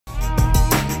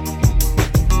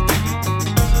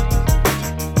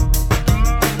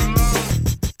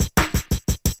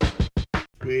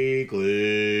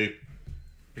Weekly.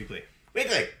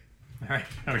 All right,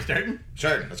 are we starting?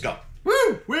 Starting. Let's go.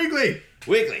 Woo! Weekly.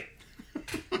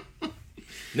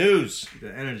 News.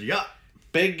 The energy up.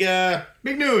 Big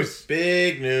news.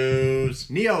 Big news.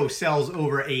 Neo sells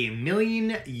over 1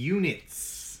 million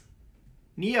units.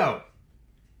 Neo.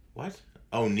 What?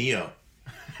 Oh, Neo.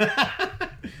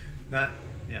 Not.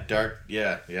 Yeah. Dark.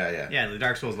 Yeah. Yeah, the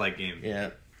Dark Souls-like game.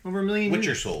 Yeah. Over 1 million Witcher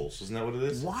units. Souls. Isn't that what it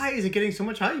is? Why is it getting so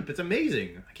much hype? It's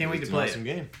amazing. I can't wait to play It's an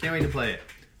awesome game. Can't wait to play it.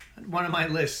 One of my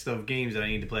lists of games that I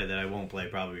need to play that I won't play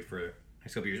probably for the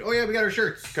next couple years. Oh yeah, we got our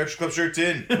shirts. Country Club shirts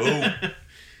in. Boom.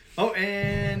 Oh,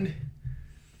 and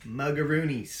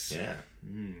Muggaroonies. Yeah.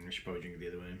 I should probably drink it the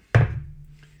other way.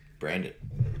 Brandon.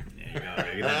 There you go.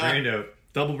 Get that brand out.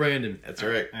 Double Brandon. That's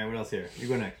right. All right, what else here? You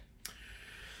go next.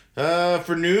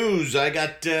 For news, I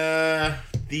got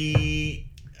the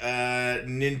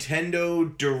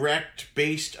Nintendo Direct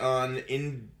based on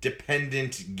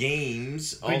independent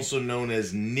games, also known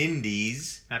as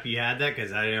Nindies. Happy you had that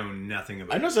because I know nothing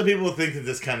about I know some people think that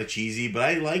that's kind of cheesy, but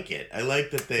I like it. I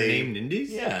like that they... The name Nindies?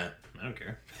 Yeah. I don't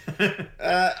care.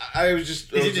 I was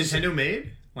just... Is it Nintendo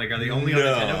made? Like, are they only on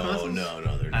Nintendo consoles?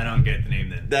 No, they're not. I don't get the name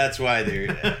then. That's why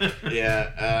they're...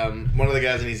 yeah. One of the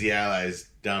guys in Easy Allies,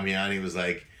 Damiani, was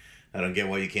like, I don't get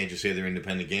why you can't just say they're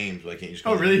independent games. Why can't you just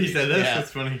call Oh, really? them He said Indies? that? Yeah.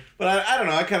 That's funny. But I don't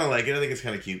know. I kind of like it. I think it's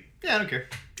kind of cute. Yeah, I don't care.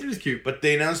 It is cute. But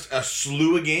they announced a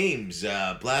slew of games.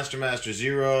 Blaster Master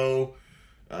Zero,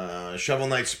 Shovel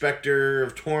Knight Spectre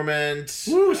of Torment.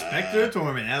 Woo, Spectre of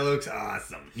Torment. That looks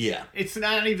awesome. Yeah. It's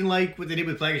not even like what they did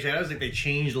with Plague of Shadows. Like, they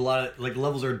changed a lot of... Like,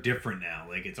 levels are different now.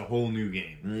 Like, it's a whole new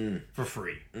game. For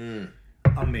free.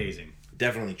 Amazing.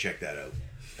 Definitely check that out.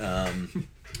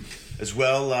 As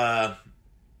well,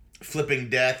 Flipping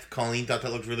Death. Colleen thought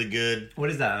that looked really good. What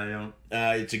is that? I don't...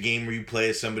 It's a game where you play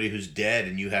as somebody who's dead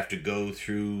and you have to go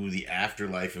through the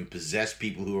afterlife and possess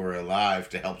people who are alive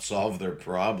to help solve their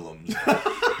problems.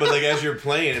 But like as you're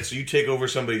playing it, so you take over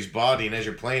somebody's body, and as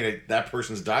you're playing it, that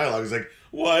person's dialogue is like,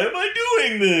 "Why am I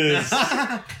doing this?"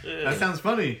 That sounds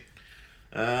funny.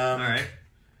 All right.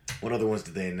 What other ones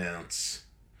did they announce?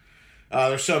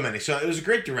 There's so many. So it was a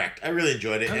great direct. I really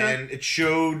enjoyed it, Okay. and it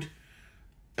showed,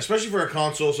 especially for a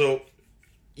console. So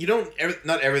you don't.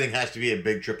 Not everything has to be a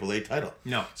big AAA title.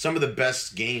 No. Some of the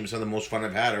best games, some of the most fun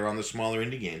I've had, are on the smaller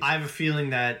indie games. I have a feeling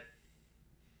that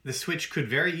the Switch could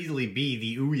very easily be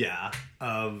the Ouya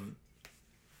of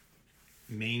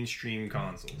mainstream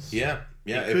consoles. Yeah.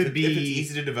 It could be... if it's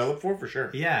easy to develop for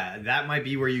sure. Yeah, that might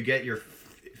be where you get your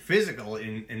physical,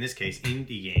 in this case,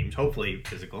 indie games. Hopefully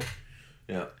physical.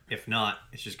 Yeah. If not,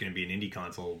 it's just going to be an indie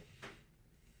console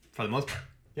for the most part.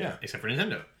 Yeah. Except for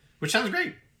Nintendo. Which sounds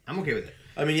great. I'm okay with it.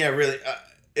 I mean, yeah, really.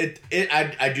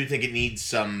 I do think it needs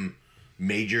some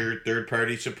major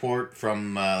third-party support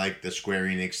from like the Square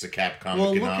Enix, the Capcom,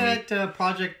 Well, the look Konami. at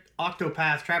Project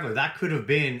Octopath Traveler. That could have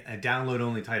been a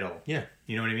download-only title. Yeah.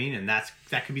 You know what I mean? And that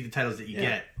could be the titles that you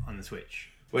get on the Switch.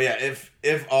 Well, yeah.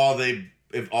 If all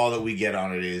that we get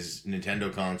on it is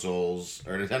Nintendo consoles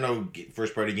or Nintendo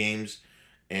first-party games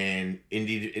and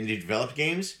indie developed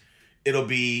games, it'll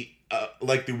be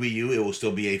like the Wii U. It will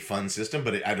still be a fun system,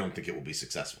 but I don't think it will be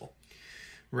successful.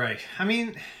 Right. I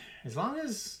mean, as long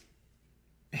as...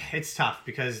 It's tough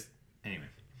because... Anyway.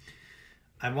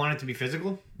 I want it to be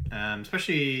physical.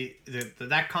 Especially...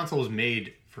 that console was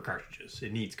made for cartridges.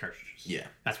 It needs cartridges. Yeah.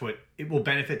 That's what... It will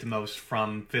benefit the most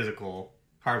from physical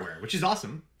hardware, which is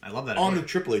awesome. I love that. On the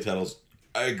AAA titles,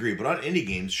 I agree. But on indie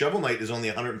games, Shovel Knight is only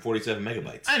 147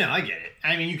 megabytes. I know, I get it.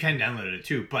 I mean, you can download it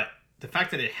too, but the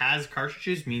fact that it has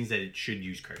cartridges means that it should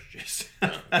use cartridges.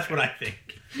 That's what I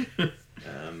think.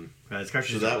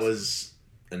 So that was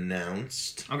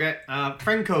announced. Okay,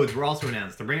 friend codes were also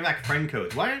announced. They're bringing back friend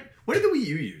codes. What did the Wii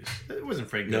U use? It wasn't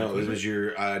friend codes. No, it was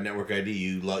your network ID.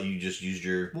 You just used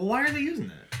your... Well, why are they using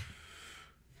that?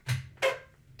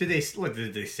 Did they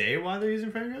say why they're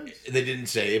using friend codes? They didn't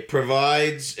say. It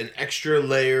provides an extra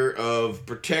layer of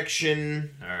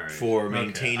protection for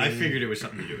maintaining... I figured it was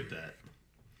something to do with that.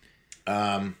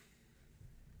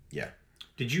 Yeah.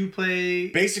 Did you play...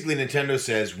 Basically, Nintendo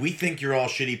says, we think you're all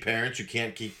shitty parents who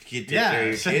can't take care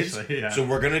of your kids, so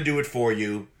we're going to do it for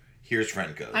you. Here's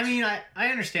friend codes. I mean, I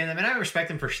understand them, and I respect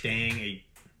them for staying a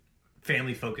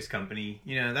family-focused company.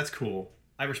 You know, that's cool.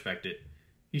 I respect it.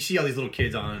 You see all these little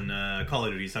kids on Call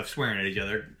of Duty stuff swearing at each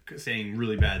other, saying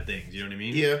really bad things. You know what I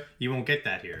mean? Yeah. You won't get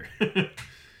that here.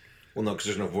 Well, no, because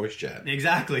there's no voice chat.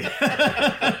 Exactly.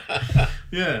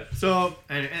 Yeah. So,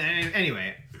 and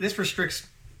anyway, this restricts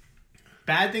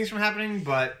bad things from happening,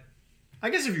 but I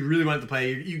guess if you really want to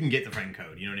play, you can get the friend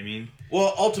code. You know what I mean?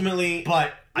 Well, ultimately,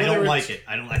 But I Whether don't it's- like it.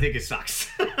 I think it sucks.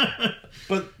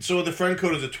 but so the friend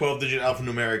code is a 12-digit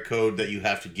alphanumeric code that you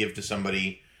have to give to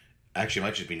somebody. Actually, it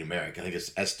might just be numeric. I think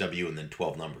it's SW and then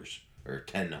 12 numbers or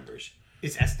 10 numbers.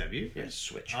 It's SW. Yeah,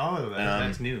 switch. Oh,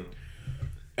 that's new.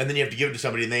 And then you have to give it to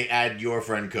somebody, and they add your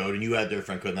friend code, and you add their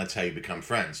friend code, and that's how you become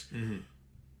friends. Mm-hmm.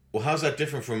 Well, how's that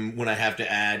different from when I have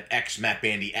to add X Matt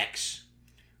Bandy X?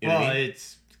 You know Well, what I mean?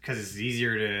 it's because it's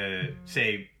easier to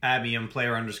say add me on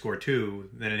player _2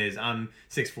 than it is I'm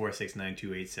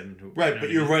 6469287. Right, but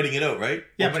you're writing it out, right?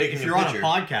 Yeah, Or but taking if a you're on a picture.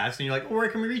 podcast and you're like, oh, where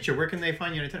can we reach you? Where can they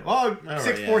find you on Nintendo? Oh, right,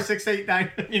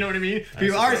 64689. You know what I mean?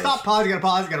 People, all right, suppose. stop, pause.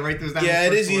 You gotta write those down. Yeah, it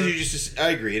First is word. easier just to. I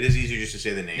agree. It is easier just to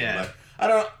say the name, Yeah.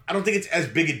 but I don't think it's as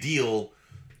big a deal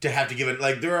to have to give it.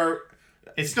 Like there are.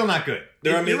 It's still not good.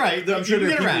 You're right. I'm sure you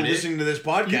there are can get people around it. listening to this You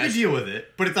can podcast deal with it,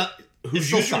 but it's not. whose it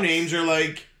still sucks. usernames are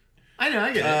like, I know,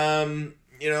 I get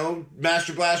it.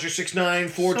 Master Blaster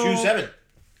 69427.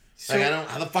 So, Like I don't.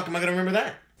 How the fuck am I gonna remember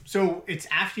that? so it's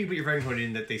after you put your friend code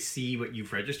in that they see what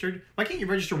you've registered. Why can't you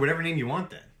register whatever name you want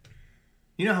then?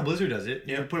 You know how Blizzard does it.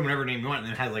 You Yeah. put whatever name you want, and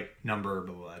then it has like number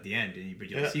blah, blah, blah at the end, but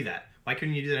you don't Yeah. see that. Why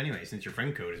couldn't you do that anyway? Since your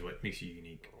friend code is what makes you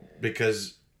unique.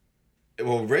 Because,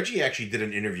 well, Reggie actually did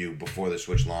an interview before the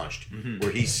Switch launched Mm-hmm.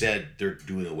 where he said they're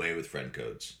doing away with friend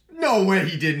codes. No way,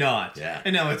 he did not. Yeah.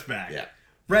 And now it's back. Yeah.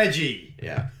 Reggie.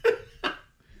 Yeah.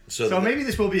 So maybe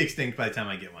this will be extinct by the time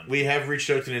I get one. we have reached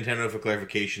out to Nintendo for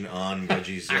clarification on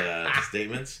Reggie's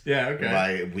statements. Yeah, okay.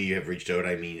 By we have reached out,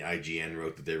 I mean IGN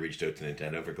wrote that they reached out to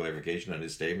Nintendo for clarification on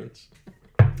his statements.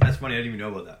 That's funny. I didn't even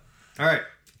know about that. All right.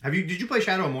 Did you play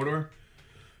Shadow of Mordor?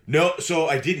 No, so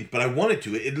I didn't, but I wanted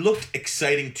to. It looked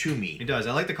exciting to me. It does.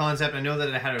 I like the concept. I know that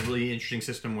it had a really interesting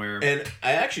system where. And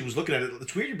I actually was looking at it.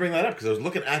 It's weird you bring that up because I was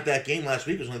looking at that game last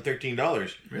week. It was only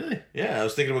 $13. Really? Yeah, I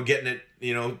was thinking about getting it,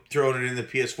 throwing it in the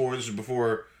PS4. This was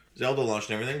before Zelda launched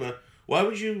and everything. But why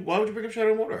would you bring up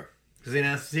Shadow of Mordor? Because they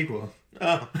announced the sequel.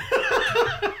 Oh,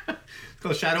 It's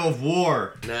called Shadow of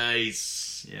War.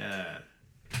 nice. Yeah.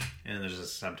 And there's a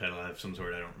subtitle of some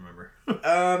sort I don't remember.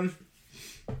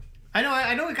 I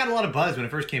know it got a lot of buzz when it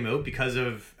first came out because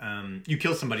of you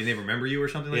kill somebody and they remember you or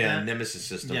something like Yeah, that. Nemesis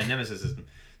system. Yeah, Nemesis system.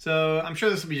 So I'm sure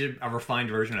this will be a refined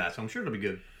version of that. So I'm sure it'll be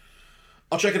good.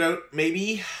 I'll check it out.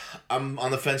 Maybe I'm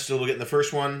on the fence still. We'll get in the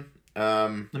first one.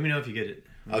 Let me know if you get it.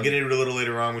 I'll get into it a little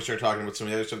later on. We start talking about some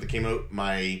of the other stuff that came out.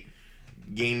 My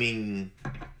gaming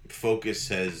focus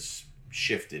has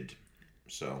shifted.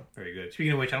 So Very good.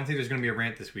 Speaking of which, I don't think there's going to be a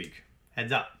rant this week.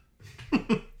 Heads up.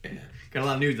 Got a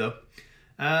lot of news though.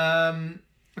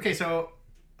 Okay, so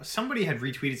somebody had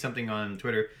retweeted something on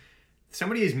Twitter.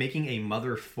 Somebody is making a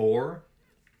Mother 4,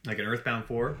 like an Earthbound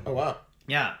 4. oh wow.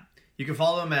 Yeah. You can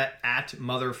follow them at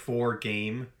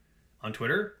Mother4Game on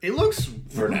Twitter. It looks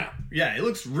For now. Yeah, it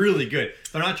looks really good.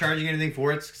 They're not charging anything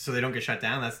for it, so they don't get shut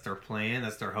down. That's their plan.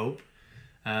 That's their hope.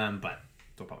 But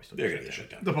they'll probably still They're get gonna get shut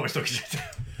down. They'll probably still get shut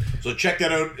down. So check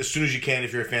that out as soon as you can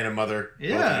if you're a fan of Mother.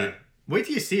 Yeah. Wait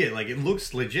till you see it. Like, it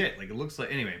looks legit. Like, it looks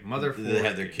like... Anyway, Mother 4... Do they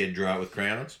have their kid draw it with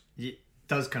crayons? It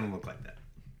does kind of look like that.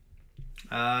 You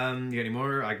got any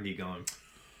more? I can keep going.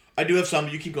 I do have some.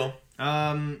 You keep going.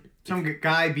 Some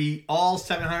guy beat all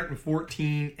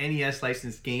 714 NES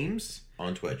licensed games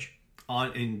On Twitch.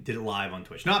 and did it live on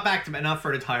Twitch. Not back to back, not for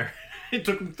an entire... It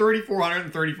took him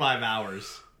 3,435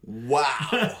 hours.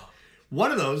 Wow.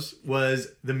 One of those was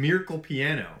the Miracle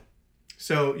Piano.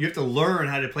 So you have to learn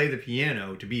how to play the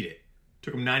piano to beat it.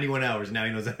 Took him 91 hours, and now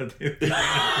he knows how to play the piano.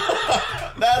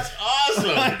 That's I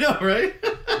awesome. know, right?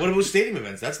 What about stadium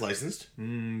events? That's licensed.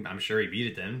 I'm sure he beat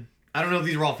it then. I don't know if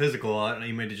these were all physical. I don't know,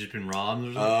 he might have just been ROMs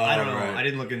or something. Oh, I don't know. right. I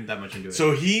didn't look that much into it.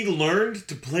 So he learned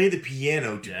to play the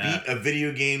piano to Yeah. beat a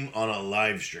video game on a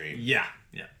live stream. Yeah.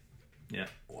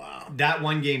 Wow. That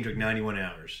one game took 91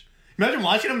 hours. Imagine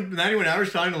watching him 91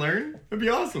 hours trying to learn. That'd be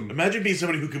awesome. Imagine being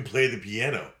somebody who can play the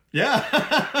piano.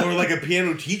 Yeah. Or like a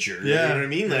piano teacher. Yeah. You know what I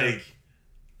mean? Yeah. Like,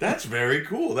 that's very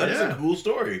cool. That is Yeah. a cool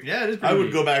story. Yeah, it is I pretty would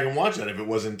neat. go back and watch that if it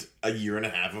wasn't a year and a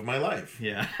half of my life.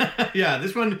 Yeah. Yeah,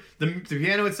 this one, the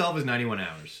piano itself is 91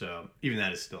 hours. So even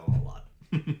that is still a lot.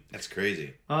 That's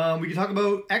crazy. We can talk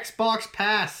about Xbox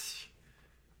Pass.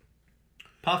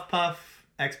 Puff Puff,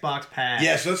 Xbox Pass.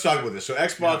 Yeah, so let's talk about this. So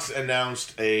Xbox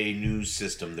announced a new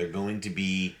system. They're going to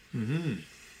be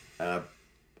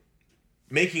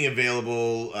making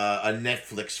available a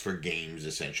Netflix for games,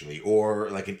 essentially, or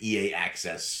like an EA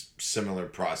Access similar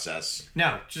process.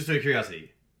 Now, just out of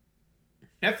curiosity,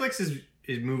 Netflix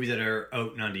is movies that are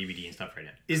out and on DVD and stuff right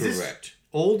now. Is this Correct.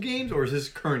 old games or is this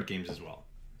current games as well?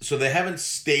 So they haven't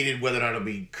stated whether or not it'll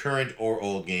be current or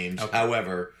old games. Okay.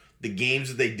 However, the games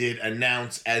that they did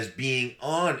announce as being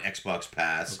on Xbox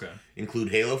Pass include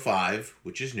Halo 5,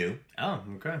 which is new. Oh,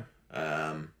 okay.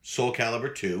 Soul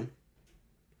Calibur 2.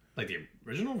 Like the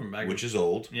original from back, which is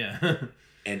old. Yeah.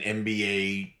 And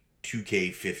NBA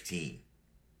 2K15.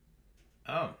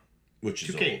 Oh. Which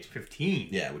is 2K15.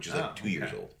 Yeah, which is like 2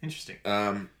 years old. Interesting.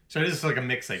 So it is like a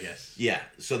mix, I guess. Yeah.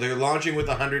 So they're launching with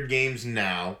 100 games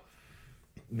now.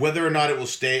 Whether or not it will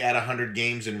stay at 100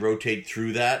 games and rotate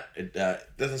through that, it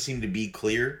doesn't seem to be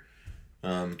clear.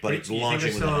 But it's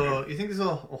launching with 100. You think this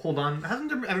will hold on? Hasn't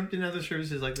there ever been other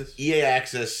services like this? EA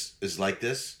Access is like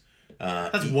this.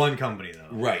 That's one company,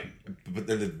 though. Right. But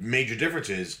then the major difference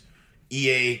is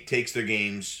EA takes their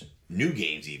games, new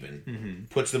games even,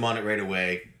 puts them on it right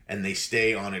away, and they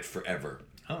stay on it forever.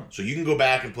 Oh. So you can go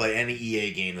back and play any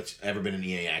EA game that's ever been in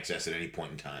EA Access at any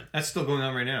point in time. That's still going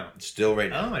on right now? Still right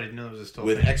now. Oh, I didn't know it was still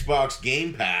with thing. Xbox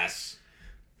Game Pass,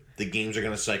 the games are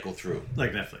going to cycle through.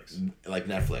 Like Netflix. Like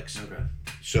Netflix. Okay.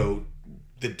 So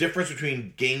the difference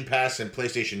between Game Pass and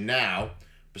PlayStation Now,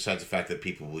 besides the fact that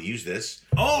people will use this...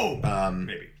 Oh!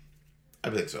 Maybe. I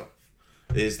think so.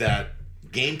 Is that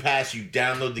Game Pass, you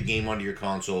download the game onto your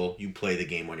console, you play the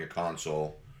game on your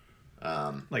console.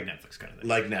 Like Netflix kind of thing.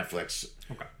 Like Netflix.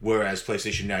 Okay. Whereas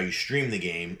PlayStation Now, you stream the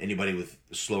game. Anybody with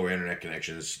slower internet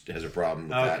connections has a problem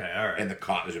with that. Okay, all right. And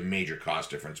there's a major cost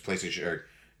difference. PlayStation or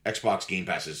Xbox Game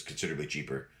Pass is considerably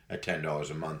cheaper at $10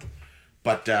 a month.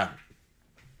 But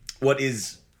what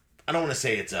is... I don't want to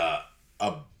say it's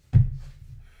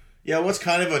what's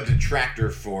kind of a detractor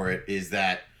for it is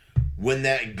that when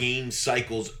that game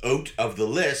cycles out of the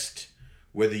list,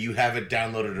 whether you have it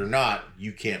downloaded or not,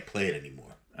 you can't play it anymore.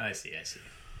 I see.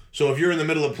 So if you're in the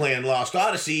middle of playing Lost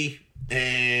Odyssey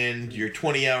and you're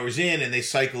 20 hours in and they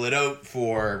cycle it out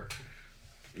for,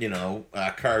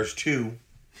 Cars 2,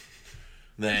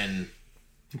 then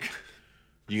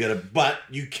but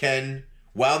you can,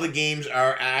 while the games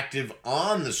are active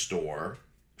on the store,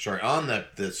 on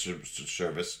the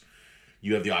service,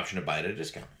 you have the option to buy it at a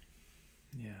discount.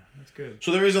 Yeah, that's good.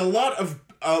 So there is a lot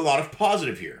of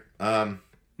positive here.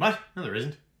 What? No, there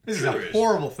isn't. This is a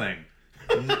horrible thing.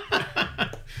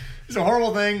 It's a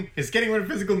horrible thing. It's getting rid of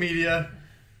physical media,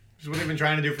 which is what they've been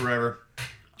trying to do forever.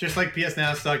 Just like PS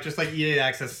Now sucks, just like EA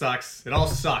Access sucks. It all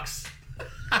sucks.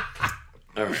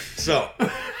 All right. So.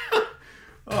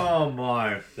 Oh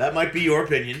my. That might be your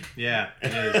opinion. Yeah,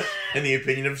 it is. And the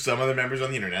opinion of some other members on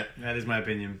the internet. That is my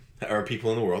opinion. Or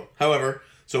people in the world. However,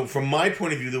 so from my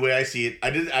point of view, the way I see it,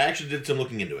 I actually did some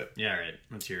looking into it. Yeah, right.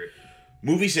 Let's hear it.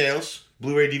 Movie sales,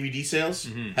 Blu-ray DVD sales,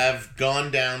 have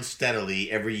gone down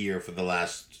steadily every year for the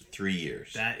last 3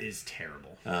 years. That is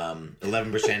terrible. 11%,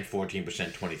 14%,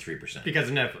 23%. Because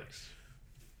of Netflix.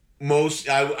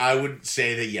 I would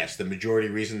say that yes, the majority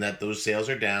reason that those sales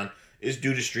are down is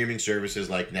due to streaming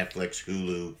services like Netflix,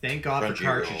 Hulu. Thank God for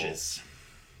cartridges.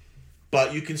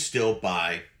 But you can still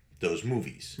buy those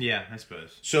movies. Yeah, I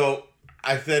suppose. So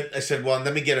I said, well,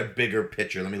 let me get a bigger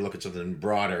picture. Let me look at something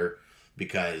broader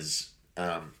because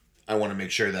I want to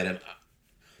make sure that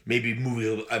maybe movies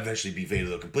will eventually be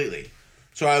faded completely.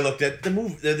 So I looked at the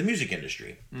music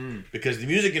industry because the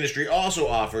music industry also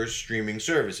offers streaming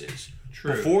services.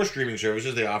 True. Before streaming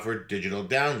services, they offered digital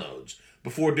downloads.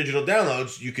 Before digital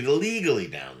downloads, you could illegally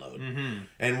download. Mm-hmm.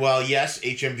 And while yes,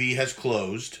 HMV has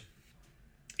closed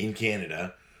in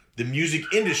Canada, the music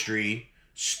industry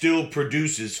still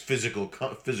produces physical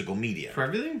media. For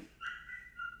everything?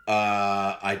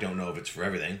 I don't know if it's for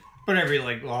everything. But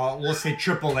let's say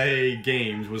AAA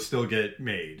games will still get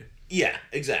made. Yeah,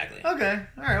 exactly. Okay.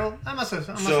 All right. Well, I'm not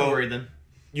so worried then.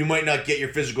 You might not get your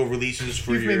physical releases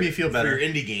for made me feel better. For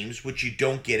your indie games, which you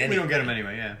don't get anyway. We don't get them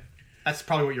anyway, yeah. That's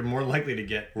probably what you're more likely to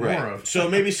get more of. So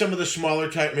maybe some of the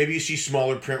smaller type, maybe you see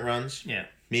smaller print runs. Yeah.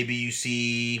 Maybe you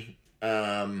see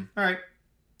all right,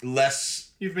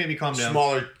 less. You've maybe calmed down.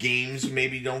 Smaller games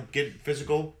maybe don't get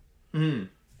physical.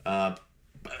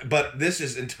 But this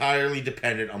is entirely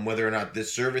dependent on whether or not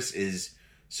this service is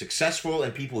successful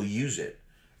and people use it.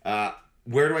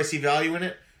 Where do I see value in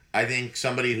it? I think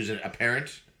somebody who's a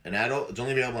parent, an adult, it's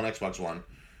only available on Xbox One.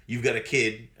 You've got a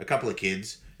couple of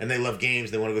kids, and they love games.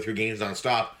 They want to go through games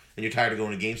nonstop, and you're tired of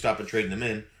going to GameStop and trading them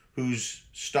in, whose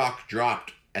stock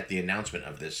dropped at the announcement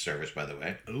of this service, by the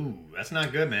way. Ooh, that's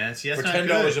not good, man. See, that's for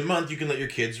 $10 a month, you can let your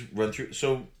kids run through.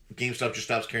 So GameStop just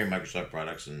stops carrying Microsoft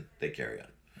products, and they carry on.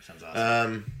 That sounds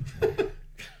awesome.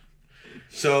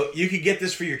 So you could get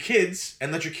this for your kids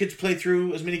and let your kids play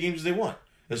through as many games as they want.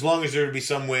 As long as there would be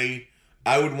some way,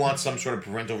 I would want some sort of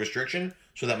parental restriction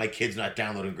so that my kid's not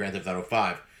downloading Grand Theft Auto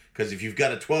 5. Because if you've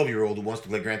got a 12-year-old who wants to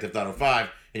play Grand Theft Auto 5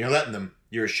 and you're letting them,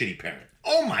 you're a shitty parent.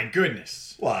 Oh my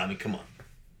goodness. Well, I mean, come on.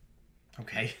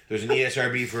 Okay. There's an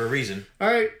ESRB for a reason. All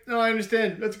right. No, I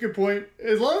understand. That's a good point.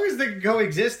 As long as they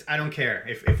coexist, I don't care.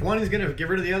 If one is going to get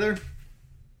rid of the other,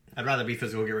 I'd rather be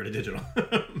physical, get rid of digital.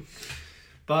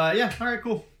 But yeah, all right,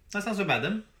 cool. That's not so bad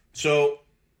then. So,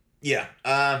 yeah.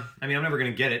 I mean, I'm never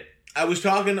going to get it. I was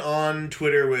talking on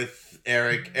Twitter with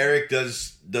Eric. Eric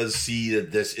does see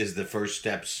that this is the first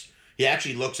steps. He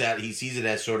actually he sees it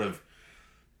as sort of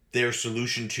their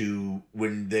solution to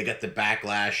when they got the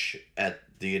backlash at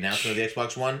the announcement of the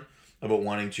Xbox One about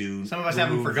wanting to. Some of us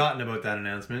haven't forgotten about that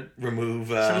announcement. Some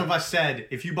of us said,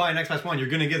 if you buy an Xbox One, you're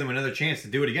going to give them another chance to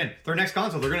do it again. Their next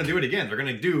console, they're going to do it again. They're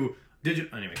going to do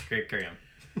digital. Anyway, carry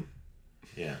on.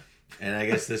 Yeah. And I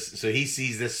guess so he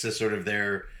sees this as sort of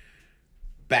their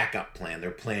backup plan,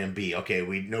 their plan B. Okay,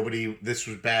 this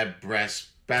was bad press.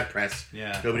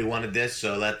 Yeah. Nobody wanted this,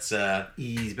 so let's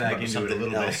ease back into something it a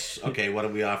little else. bit. Okay, what do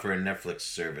we offer a Netflix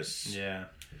service? Yeah.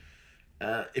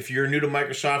 If you're new to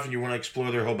Microsoft and you want to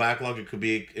explore their whole backlog, it could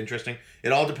be interesting.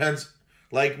 It all depends.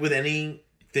 Like with anything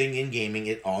in gaming,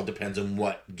 it all depends on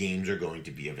what games are going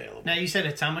to be available. Now, you said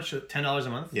it's how much? $10 a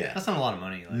month? Yeah. That's not a lot of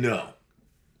money. No.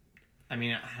 I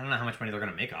mean, I don't know how much money they're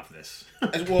going to make off of this.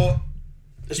 As well,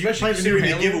 especially considering they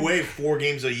Halo? give away 4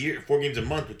 games a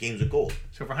month with games of gold.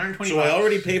 So for $120. So I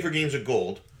already pay for games of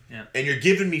gold. Yeah. And you're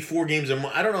giving me 4 games a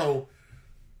month. I don't know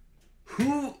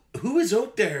who is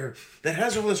out there that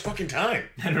has all this fucking time.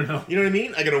 I don't know. You know what I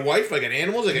mean? I got a wife, I got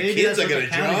animals, I got kids, I got a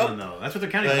job. That's what they're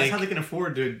counting on. That's how they can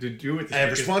afford to do it. I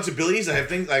have responsibilities. I have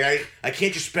things like I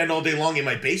can't just spend all day long in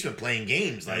my basement playing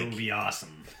games. That Like, would be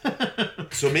awesome.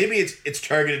 so maybe it's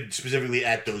targeted specifically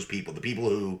at those people, the people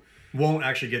who won't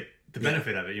actually get the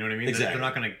benefit of it. You know what I mean? Exactly. They're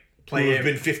not going to who play. have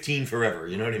been 15 forever.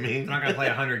 You know what I mean? They're not going to play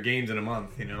 100 games in a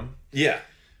month. You know? Yeah.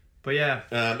 But yeah,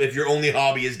 if your only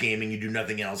hobby is gaming, you do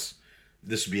nothing else,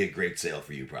 this would be a great sale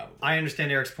for you, probably. I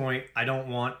understand Eric's point. I don't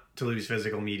want to lose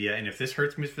physical media, and if this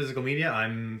hurts me with physical media,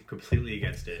 I'm completely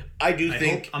against it. I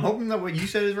think I'm hoping that what you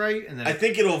said is right, and then I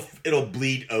think it'll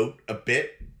bleed out a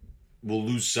bit. We'll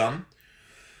lose some,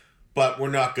 but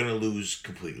we're not going to lose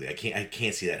completely. I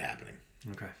can't see that happening.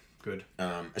 Okay, good.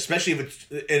 Especially if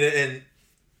it's and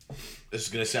this is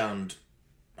going to sound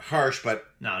harsh, but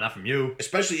no, not from you.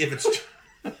 Especially if it's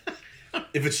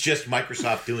if it's just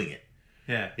Microsoft doing it.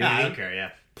 Yeah, you know I don't care.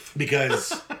 Yeah, because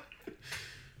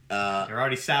they're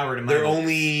already soured in my they're books.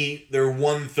 they're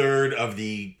 1/3 of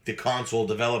the console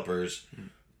developers,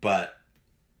 but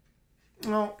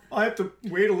well, I have to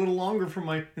wait a little longer for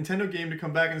my Nintendo game to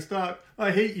come back in stock.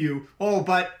 I hate you. Oh,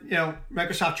 but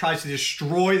Microsoft tries to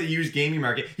destroy the used gaming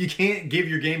market. You can't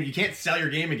you can't sell your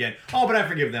game again. Oh, but I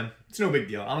forgive them. It's no big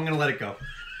deal. I'm gonna let it go.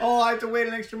 Oh, I have to wait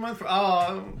an extra month for.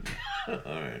 Oh, all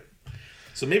right.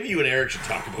 So maybe you and Eric should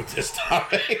talk about this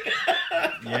topic.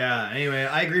 Yeah. Anyway,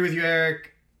 I agree with you,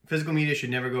 Eric. Physical media should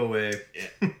never go away.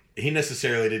 Yeah. He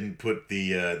necessarily didn't put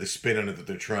the spin on it that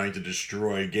they're trying to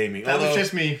destroy gaming. That was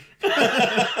just me.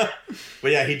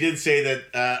 But yeah, he did say that.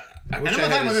 And I'm not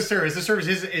talking about the service. The service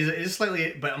is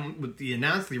slightly, but with the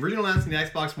original announcement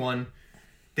of the Xbox One,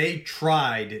 they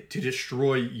tried to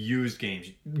destroy used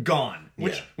games. Gone.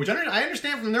 Which I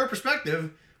understand from their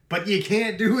perspective. But you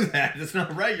can't do that. That's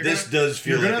not right. This does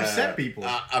feel like gonna upset people.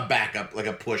 A backup, like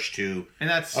a push to. And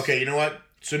that's okay. You know what?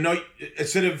 So no,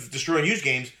 instead of destroying used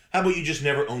games, how about you just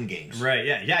never own games? Right.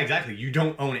 Yeah. Exactly. You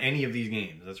don't own any of these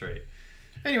games. That's right.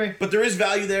 Anyway, but there is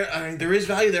value there. I mean, there is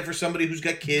value there for somebody who's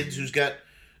got kids, who's got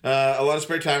a lot of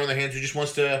spare time on their hands, who just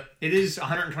wants to. It is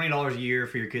 $120 a year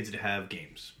for your kids to have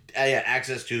games. Yeah,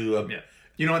 access to. Yeah.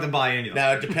 You don't have to buy any of them.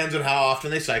 Now it depends on how often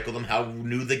they cycle them, how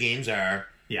new the games are.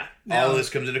 Yeah. All of this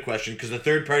comes into question because the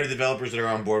third-party developers that are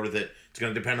on board with it, it's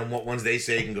going to depend on what ones they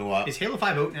say can go up. Is Halo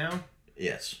 5 out now?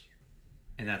 Yes.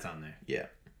 And that's on there. Yeah.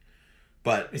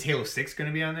 But is Halo 6 going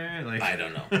to be on there? Like I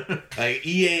don't know. Like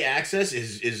EA Access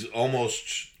is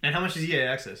almost. And how much is EA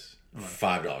Access?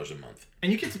 $5 a month. And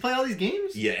you get to play all these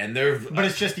games? Yeah, and but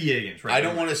it's just EA games, right? I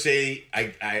don't want to say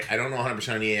I don't know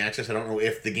 100% on EA Access. I don't know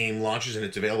if the game launches and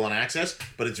it's available on Access,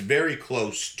 but it's very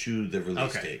close to the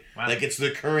release date. Wow. Like it's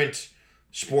the current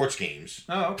sports games.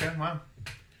 Oh, okay. Wow.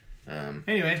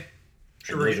 Anyway,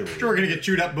 sure we're gonna get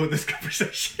chewed up about this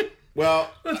conversation. Well,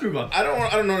 let's move on. I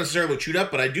don't know necessarily chewed up,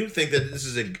 but I do think that this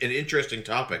is an interesting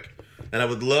topic, and I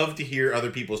would love to hear other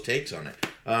people's takes on it.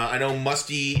 I know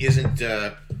Musty isn't.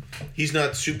 He's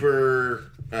not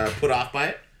super put off by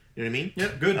it. You know what I mean? Yeah,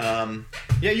 good.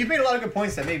 Yeah, you've made a lot of good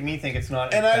points that made me think it's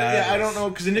not. And I don't know,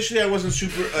 because initially I wasn't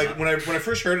super like when I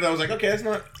first heard it, I was like, okay, that's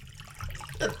not.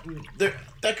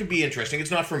 That could be interesting. It's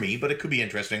not for me, but it could be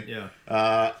interesting.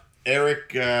 Yeah.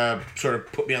 Eric sort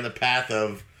of put me on the path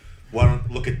of why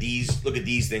don't look at these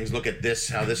things, look at this,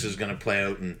 how this is going to play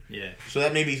out, and so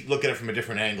that maybe look at it from a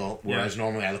different angle. Whereas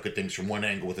normally I look at things from one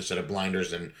angle with a set of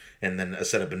blinders and then a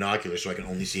set of binoculars, so I can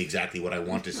only see exactly what I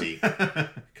want to see.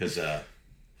 Because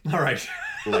all right,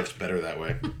 life's better that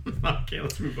way. Okay,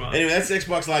 let's move on. Anyway, that's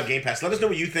Xbox Live Game Pass. Let us know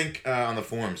what you think on the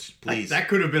forums, please. That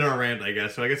could have been our rant, I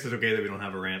guess. So I guess it's okay that we don't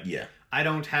have a rant. Yeah. I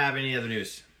don't have any other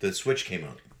news. The Switch came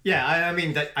out. Yeah, I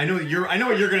mean, I know what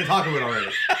you're going to talk about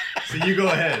already. So you go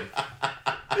ahead.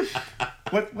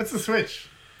 What's the Switch?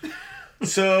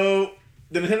 So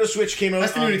the Nintendo Switch came out.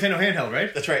 That's the new Nintendo handheld,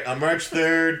 right? That's right. On March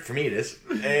 3rd, for me it is,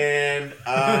 and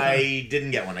I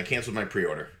didn't get one. I canceled my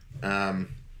pre-order.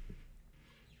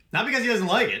 Not because he doesn't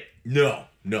like it. No.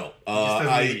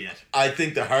 Yet. I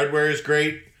think the hardware is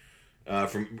great.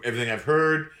 From everything I've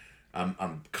heard,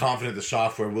 I'm confident the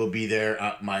software will be there.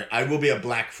 I will be a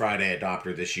Black Friday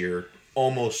adopter this year,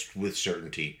 almost with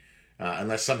certainty,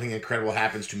 unless something incredible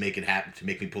happens to make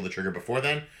me pull the trigger before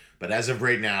then. But as of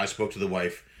right now, I spoke to the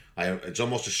wife. It's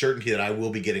almost a certainty that I will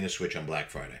be getting a Switch on Black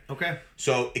Friday. Okay.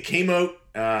 So it came out.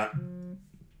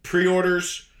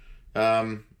 Pre-orders.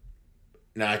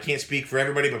 Now, I can't speak for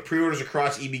everybody, but pre-orders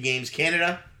across EB Games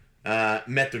Canada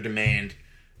met their demand.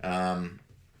 I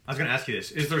was going to ask you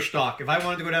this. Is there stock? If I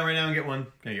wanted to go down right now and get one,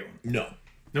 can I get one? No.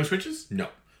 No Switches? No.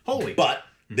 Holy. But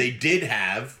they did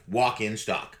have walk-in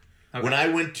stock. Okay. When I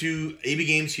went to EB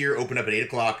Games here, opened up at 8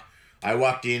 o'clock, I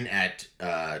walked in at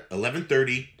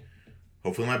 11:30.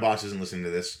 Hopefully my boss isn't listening to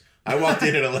this. I walked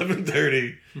in at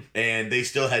 11:30, and they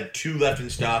still had 2 left in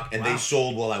stock, and they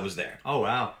sold while I was there. Oh,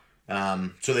 wow.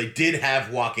 So they did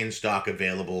have walk-in stock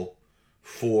available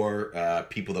for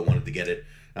people that wanted to get it.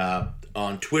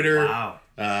 On Twitter,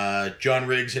 John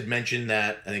Riggs had mentioned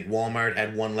that I think Walmart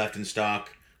had 1 left in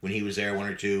stock when he was there, 1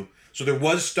 or 2. So there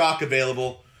was stock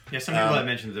available. Yeah, some people had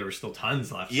mentioned that there were still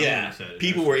tons left. Yeah,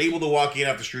 people were able to walk in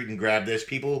off the street and grab this.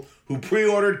 People who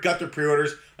pre-ordered got their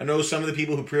pre-orders. I know some of the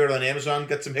people who pre-ordered on Amazon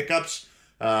got some hiccups.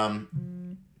 To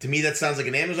me, that sounds like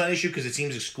an Amazon issue because it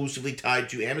seems exclusively tied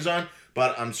to Amazon.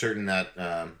 But I'm certain that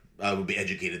I would be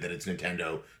educated that it's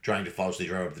Nintendo trying to falsely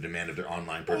drive up the demand of their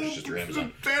online purchases through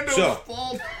Amazon. Nintendo's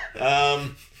fault.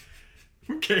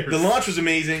 Who cares? The launch was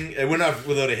amazing. It went off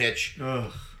without a hitch.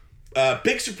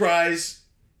 Big surprise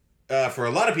for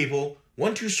a lot of people.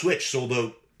 1-2 Switch sold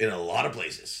out in a lot of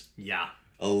places. Yeah.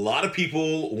 A lot of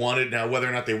people wanted now, whether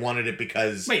or not they wanted it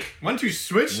because... Wait, 1-2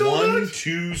 Switch sold out?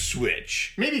 1-2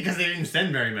 Switch. Maybe because they didn't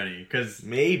send very many. Because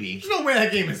maybe. There's no way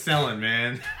that game is selling,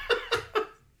 man.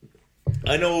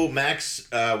 I know Max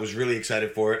was really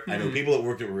excited for it. I know people at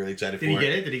work that were really excited for it. Did he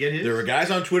get it? Did he get his? There were guys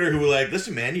on Twitter who were like,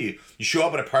 listen, man, you show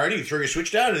up at a party, you throw your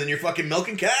Switch down, and then you're fucking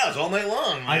milking cows all night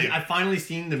long. Like, I finally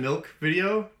seen the milk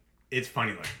video. It's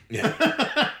funny, though. Yeah.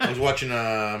 I was watching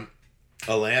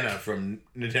Alana from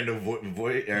Nintendo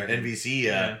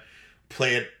NVC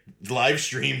play it live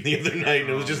stream the other night, and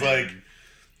it was just like,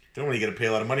 don't really get to pay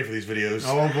a lot of money for these videos.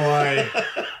 Oh, boy.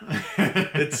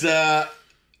 It's...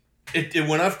 It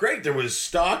went off great. There was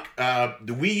stock. The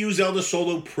Wii U Zelda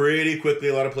sold out pretty quickly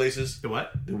a lot of places. The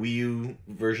what? The Wii U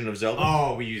version of Zelda.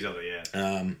 Oh, Wii U Zelda, yeah.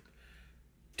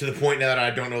 To the point now that I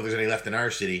don't know if there's any left in our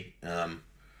city.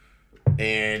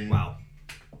 And wow.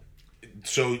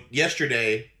 So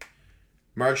yesterday,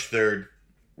 March 3rd,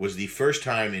 was the first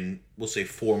time in, we'll say,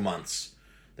 4 months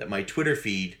that my Twitter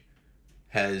feed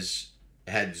has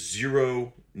had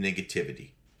 0 negativity.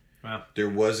 Wow. There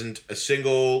wasn't a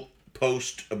single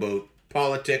post about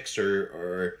politics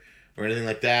or anything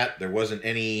like that. There wasn't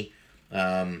any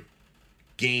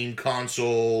game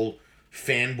console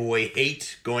fanboy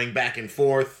hate going back and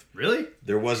forth. Really?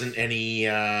 There wasn't any...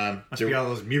 Must be all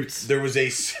those mutes. There was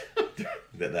a...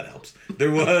 that helps.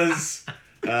 There was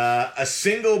a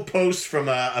single post from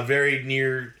a very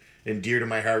near and dear to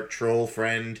my heart troll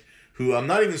friend who I'm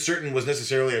not even certain was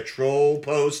necessarily a troll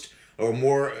post or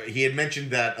more... He had mentioned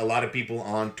that a lot of people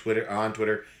on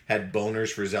Twitter had boners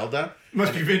for Zelda.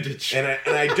 Must be vintage. And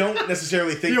I don't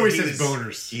necessarily think he always says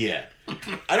boners. Yeah.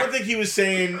 I don't think he was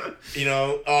saying,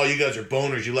 oh, you guys are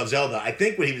boners, you love Zelda. I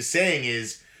think what he was saying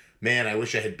is, man, I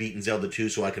wish I had beaten Zelda 2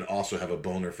 so I could also have a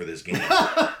boner for this game.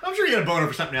 I'm sure you had a boner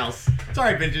for something else. It's all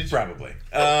right, vintage. Probably.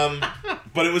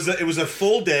 But it was a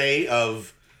full day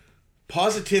of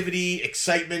positivity,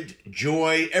 excitement,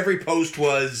 joy. Every post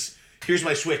was... Here's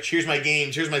my Switch. Here's my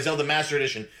games. Here's my Zelda Master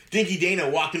Edition. Dinky Dana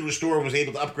walked into a store and was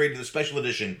able to upgrade to the Special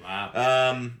Edition.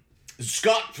 Wow.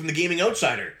 Scott from the Gaming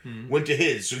Outsider went to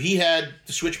his. So he had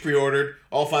the Switch pre-ordered,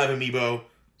 all 5 amiibo,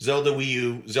 Zelda Wii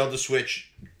U, Zelda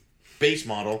Switch base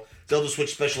model, Zelda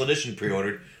Switch Special Edition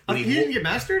pre-ordered. He didn't get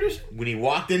Master Edition? When he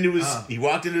walked into his,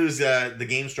 the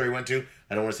game store he went to.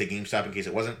 I don't want to say GameStop in case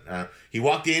it wasn't. He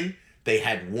walked in. They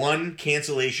had one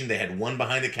cancellation. They had one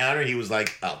behind the counter. He was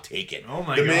like, "I'll take it." Oh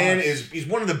my The man gosh. he's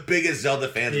one of the biggest Zelda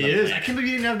fans on He the is. planet. I can't believe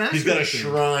he didn't have that. He's got a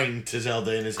shrine to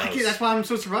Zelda in his house. That's why I'm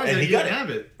so surprised And that he he got didn't it. have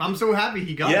it. I'm so happy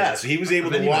he got it. Yeah, so he was able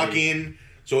Of to walk anybody. in.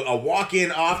 So a walk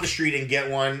in off the street and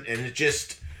get one, and it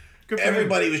just Good for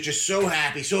everybody was just so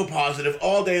happy, so positive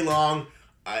all day long,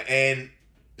 and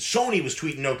Sony was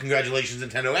tweeting out congratulations,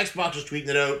 Nintendo. Xbox was tweeting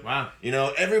it out. Wow. You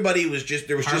know, everybody was just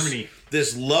there was Harmony. just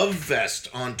this love fest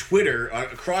on Twitter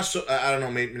across. I don't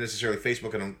know, maybe necessarily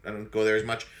Facebook. I don't go there as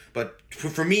much, but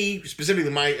for me specifically,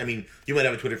 you might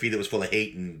have a Twitter feed that was full of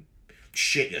hate and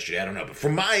shit yesterday. I don't know, but for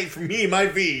me, my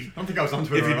feed. I don't think I was on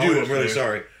Twitter. If you at all do, I'm really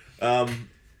yesterday. sorry.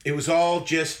 It was all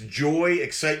just joy,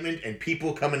 excitement, and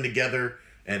people coming together,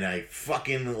 and I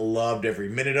fucking loved every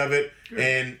minute of it. Good.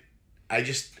 And I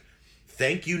just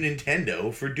thank you,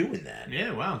 Nintendo, for doing that.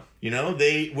 Yeah, wow. You know,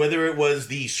 whether it was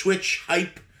the Switch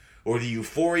hype or the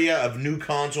euphoria of new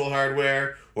console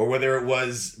hardware, or whether it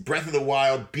was Breath of the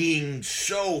Wild being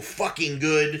so fucking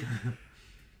good,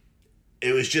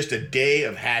 it was just a day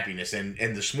of happiness. And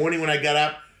this morning when I got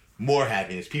up, more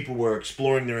happiness. People were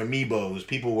exploring their amiibos.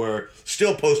 People were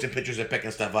still posting pictures and picking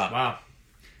stuff up. Wow.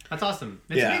 That's awesome.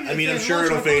 It's Yeah, big- I mean, I'm it's a sure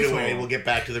it'll launch fade console. away. We'll get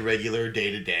back to the regular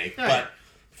day-to-day. Right. But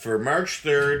for March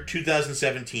 3rd,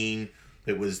 2017,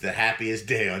 it was the happiest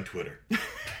day on Twitter.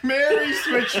 Merry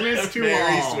Switchmas to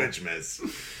Merry all. Switchmas.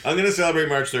 I'm going to celebrate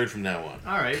March 3rd from now on.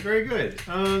 All right, very good.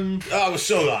 Oh, it was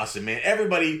so awesome, man.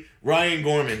 Everybody, Ryan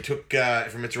Gorman took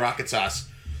from It's Rocket Sauce,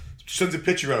 sends a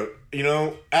picture out, you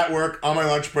know, at work, on my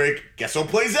lunch break, guess I'll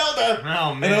play Zelda.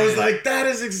 Oh, man. And I was like, that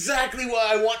is exactly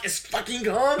why I want this fucking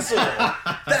console.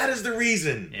 That is the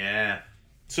reason. Yeah.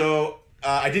 So,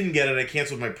 I didn't get it. I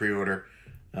canceled my pre-order.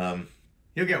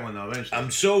 You'll get one, though, eventually.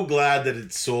 I'm so glad that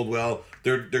it sold well.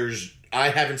 I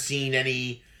haven't seen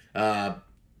any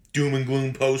doom and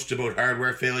gloom posts about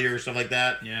hardware failure or stuff like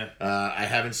that. Yeah. I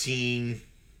haven't seen.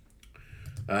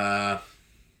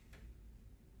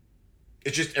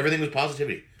 It's just everything was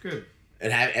positivity. Good.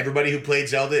 And everybody who played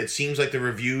Zelda, it seems like the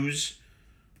reviews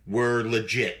were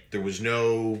legit. There was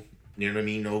no, you know what I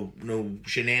mean, no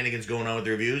shenanigans going on with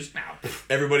the reviews.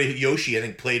 Everybody, Yoshi, I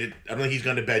think played it. I don't think he's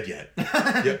gone to bed yet.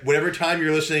 Yeah, whatever time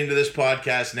you're listening to this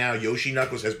podcast now, Yoshi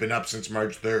Knuckles has been up since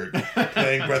March 3rd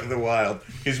playing Breath of the Wild.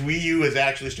 His Wii U has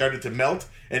actually started to melt,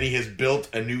 and he has built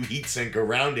a new heatsink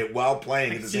around it while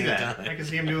playing I at can the see same that. time. I can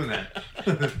see him doing that.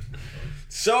 It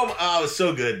was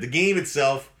so good. The game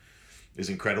itself is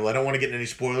incredible. I don't want to get into any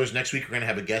spoilers. Next week we're going to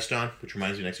have a guest on, which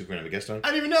reminds me, next week we're going to have a guest on.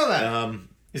 I didn't even know that.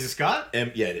 Is it Scott?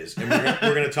 Yeah, it is. And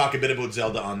we're going to talk a bit about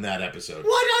Zelda on that episode.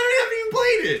 What? I haven't even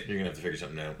played it. You're going to have to figure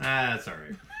something out. That's all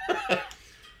right.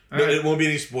 No, it won't be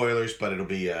any spoilers, but it'll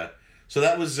be... So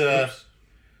that was...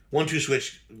 1-2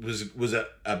 Switch was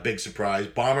a big surprise.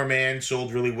 Bomberman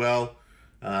sold really well.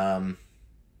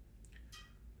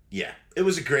 Yeah. It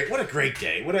was what a great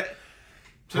day.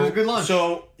 So it was a good launch.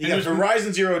 So you And got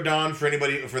Horizon Zero Dawn for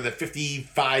the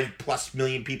 55 plus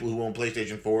million people who own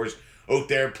PlayStation 4s out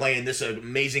there playing this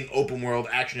amazing open world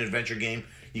action adventure game.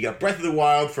 You got Breath of the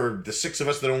Wild for the 6 of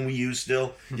us that own Wii U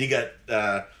still. You got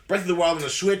Breath of the Wild on the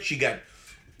Switch. You got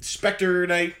Shovel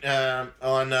Knight,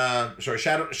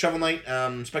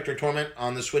 Spectre Torment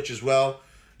on the Switch as well.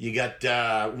 You got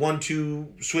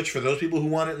 1-2 Switch for those people who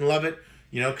want it and love it.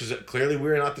 You know, because clearly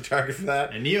we're not the target for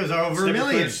that. And Neo's over a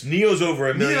million. Neo's over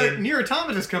a million. Nier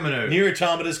Automata's coming out. Nier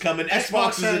Automata's coming.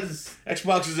 Xbox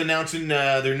Xbox is announcing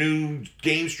their new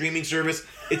game streaming service.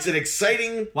 It's an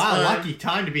exciting Wow, time. lucky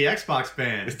time to be Xbox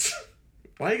fan.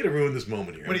 Why are you going to ruin this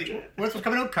moment here? What's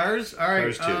coming out? Cars? All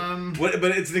right. Cars too.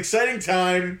 But it's an exciting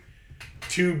time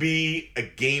to be a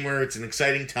gamer. It's an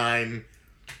exciting time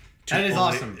to That is own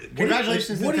awesome. it.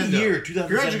 Congratulations, What a Nintendo. year, 2017.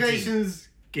 Congratulations,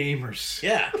 gamers.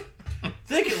 Yeah.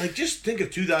 Just think of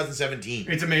 2017.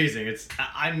 It's amazing.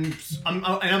 I'm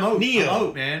out. Neo. I'm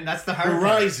out, man. That's the hard part.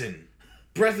 Horizon.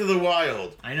 Breath of the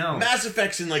Wild. I know. Mass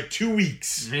Effect's in like 2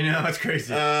 weeks. I know, it's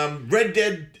crazy. Red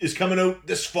Dead is coming out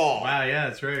this fall. Wow, yeah,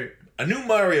 that's right. A new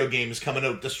Mario game is coming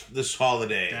out this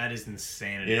holiday. That is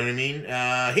insanity. You know what I mean?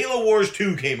 Halo Wars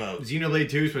 2 came out. Xenoblade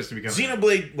 2 is supposed to be coming out.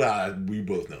 Xenoblade, well, we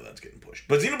both know that's getting pushed.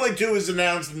 But Xenoblade 2 is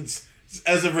announced and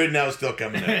as of right now it's still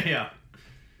coming out. Yeah.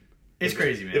 It's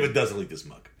crazy, man. If it doesn't leak this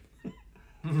muck.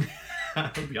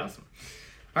 That would be awesome.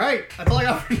 All right, that's all I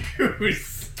got for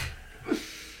news.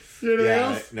 Anything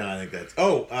else? No, I think that's...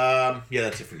 yeah,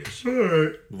 that's it for news. All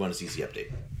right. Move on to CC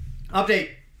Update. Update.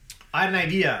 I had an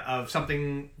idea of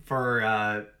something for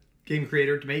a game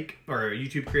creator to make, or a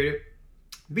YouTube creator.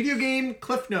 Video game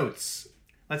Cliff Notes.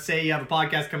 Let's say you have a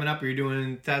podcast coming up or you're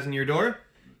doing 1,000 Year Door.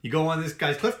 You go on this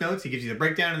guy's Cliff Notes. He gives you the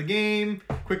breakdown of the game,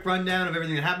 quick rundown of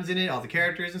everything that happens in it, all the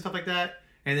characters and stuff like that.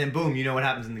 and then boom, you know what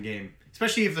happens in the game.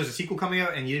 Especially if there's a sequel coming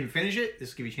out and you didn't finish it,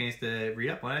 this will give you a chance to read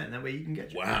up on it, and that way you can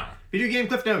get your Wow. video game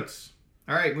cliff notes.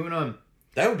 All right, moving on.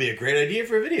 That would be a great idea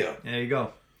for a video. There you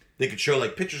go. They could show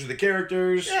like pictures of the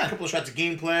characters, Yeah. a couple of shots of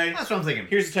gameplay. That's what I'm thinking.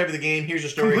 Here's the type of the game. Here's the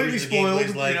story. Completely Here's the gameplay's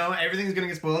spoiled. like. You know, everything's gonna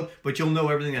get spoiled, but you'll know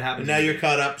everything that happens. And now in the you're game.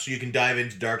 caught up, so you can dive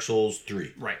into Dark Souls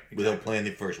 3. Right. Without Exactly. playing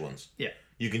the first ones. Yeah.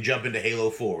 You can jump into Halo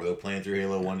 4 without playing through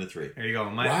Halo 1 to 3. There you go.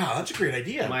 Wow, that's a great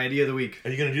idea. My idea of the week.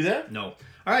 Are you going to do that? No.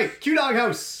 All right, Q Dog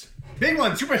House. Big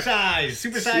one, super size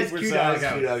Q Dog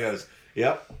House. Q Dog House.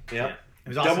 Yep. Yeah. It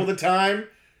was awesome. Double the time.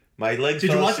 My legs Did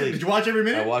you fell watch asleep. it? Did you watch every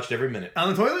minute? I watched every minute. On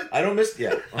the toilet? I don't miss...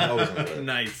 Yeah, I'm always on the toilet.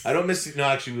 Nice. I don't miss... No,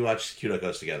 actually, we watched Q Dog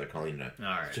House together, Colleen and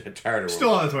I. All right. Harder.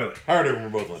 Still on the toilet. Harder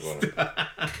when we're both on the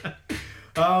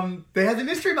toilet. They had the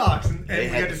mystery box, and we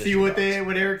had got to the see mystery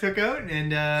what Eric took out,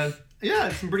 and yeah,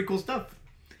 it's some pretty cool stuff.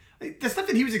 Like, the stuff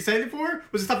that he was excited for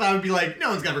was the stuff I would be like, no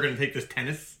one's ever going to take this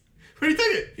tennis. What do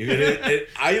you think?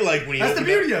 I like when he That's the opened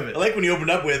beauty up, of it. I like when he opened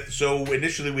up with, so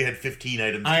initially we had 15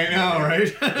 items. I know,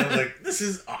 right? And I was like, this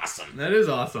is awesome. That is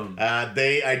awesome.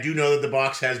 I do know that the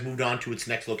box has moved on to its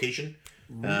next location.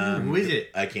 Who is it?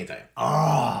 I can't tell you.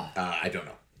 Oh. I don't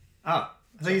know. Oh.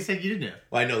 I thought you said you didn't know.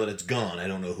 Well, I know that it's gone. I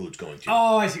don't know who it's going to.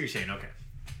 Oh, I see what you're saying. Okay.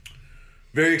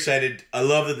 Very excited. I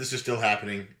love that this is still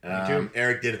happening. too.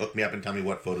 Eric did hook me up and tell me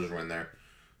what photos were in there.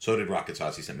 So did Rocket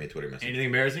Sauce. He sent me a Twitter message. Anything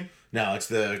embarrassing? No, it's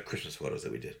the Christmas photos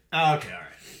that we did. Oh, okay, all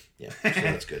right. Yeah, so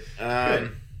that's good.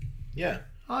 Yeah.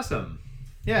 Awesome.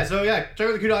 Yeah, so yeah, check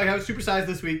out the Q Dog House, supersized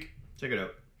this week. Check it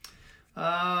out.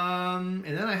 And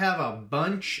then I have a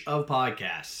bunch of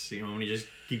podcasts. You want me to just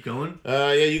keep going?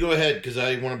 Yeah, you go ahead because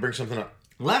I want to bring something up.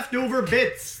 Leftover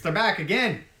Bits. They're back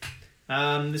again.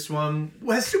 This one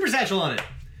has Super Satchel on it,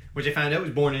 which I found out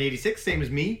was born in '86, same as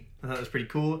me. I thought it was pretty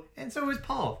cool. And so was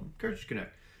Paul from Cartridge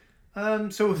Connect.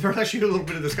 So there's actually a little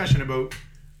bit of discussion about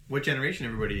what generation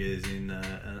everybody is in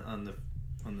on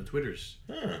the Twitters.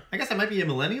 Huh. I guess I might be a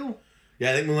millennial.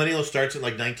 Yeah, I think Millennial starts at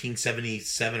like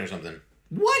 1977 or something.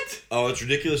 What? Oh, it's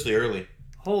ridiculously early.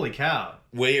 Holy cow.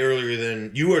 Way earlier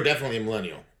than... You are definitely a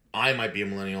millennial. I might be a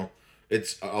millennial.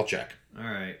 I'll check. All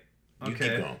right. You Okay.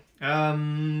 keep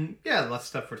going. Yeah, lots of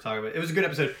stuff for talking about. It was a good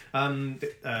episode.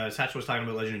 Satchel was talking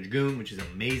about Legend of Dragoon, which is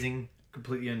amazing,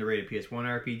 completely underrated PS1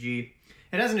 RPG.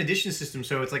 It has an addition system,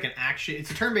 so it's like an action.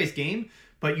 It's a turn-based game,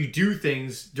 but you do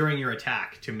things during your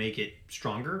attack to make it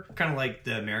stronger, kind of like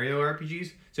the Mario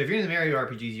RPGs. So if you're into the Mario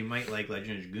RPGs, you might like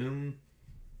Legend of Dragoon,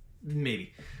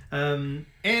 maybe. And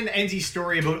Enzi's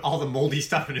story about all the moldy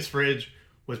stuff in his fridge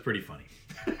was pretty funny.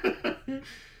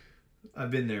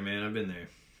 I've been there, man. I've been there.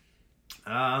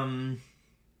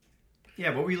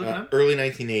 Yeah, what were you looking at? Early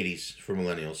 1980s for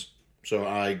millennials. So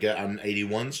I'm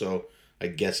 81, so I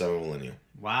guess I'm a millennial.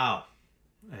 Wow.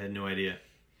 I had no idea.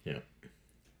 Yeah.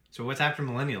 So what's after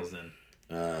millennials then?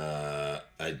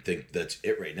 I think that's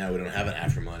it right now. We don't have an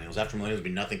after millennials. After millennials will be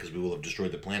nothing because we will have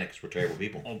destroyed the planet because we're terrible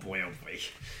people. Oh boy, oh boy.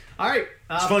 All right.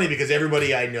 It's funny because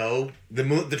everybody I know,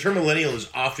 the term millennial is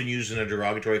often used in a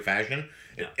derogatory fashion.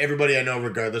 And everybody I know,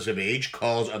 regardless of age,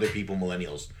 calls other people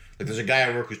millennials. Like there's a guy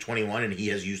at work who's 21 and he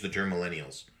has used the term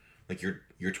millennials. Like you're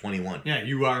 21. Yeah,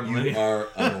 you are a You millennial. are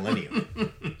a millennial.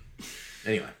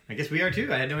 Anyway. I guess we are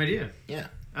too. I had no idea. Yeah.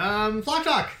 Flock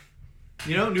Talk.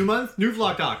 You know, new month, new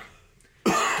Flock Talk.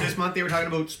 This month they were talking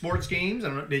about sports games. I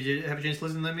don't know. Did you have a chance to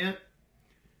listen to them yet?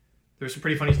 There's some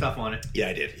pretty funny stuff on it. Yeah,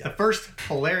 I did. The Yeah. first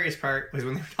hilarious part was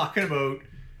when they were talking about, I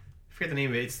forget the name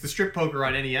of it. It's the strip poker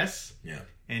on NES. Yeah.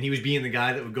 And he was being the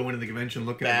guy that would go into the convention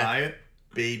looking to buy it.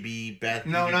 Baby Beth.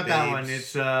 No, not that one.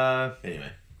 It's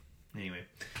Anyway.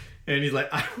 And he's like,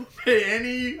 I will pay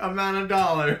any amount of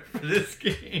dollar for this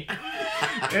game.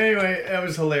 Anyway, that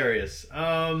was hilarious.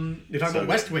 You're talking about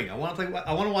West Wing. I want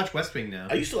to watch West Wing now.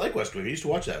 I used to like West Wing. I used to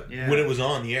watch that Yeah. when it was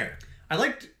on the air. I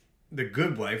liked The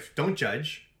Good Wife. Don't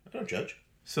judge. I don't judge.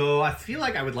 So I feel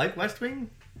like I would like West Wing.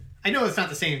 I know it's not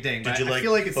the same thing, but Did you I like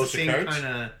feel like it's the House of same Cards? kind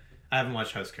of. I haven't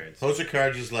watched House Cards. House of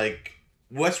Cards is like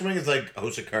West Wing is like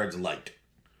House of Cards light.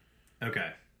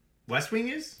 Okay. West Wing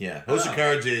is? Yeah, House Oh. of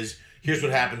Cards is here's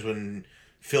what happens when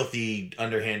filthy,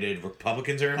 underhanded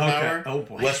Republicans are in power. Oh,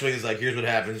 boy. West Wing is like here's what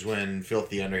happens when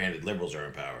filthy, underhanded liberals are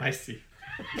in power. I see.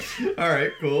 All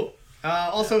right, cool.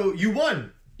 Also, you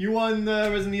won. You won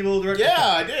Resident Evil Director's Yeah, Cut.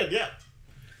 I did. Yeah,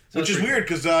 So which that's is pretty weird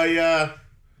because I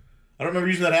don't remember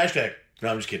using that hashtag. No,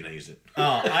 I'm just kidding. I used it.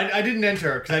 Oh, I didn't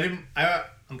enter because I didn't.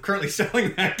 I'm currently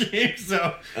selling that game,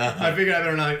 so I figured I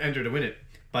better not enter to win it.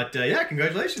 But yeah,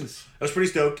 congratulations. I was pretty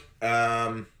stoked.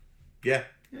 Yeah, Yeah,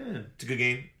 it's a good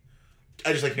game.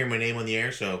 I just like hearing my name on the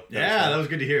air, so that was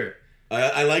good to hear.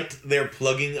 I liked their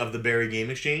plugging of the Barry Game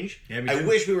Exchange. Yeah, me I too.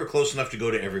 wish we were close enough to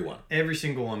go to everyone. Every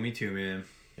single one, me too, man.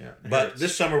 Yeah. But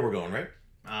this summer we're going, right?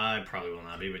 I probably will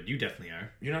not be, but you definitely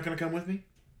are. You're not going to come with me?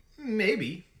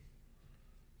 Maybe.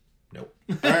 Nope.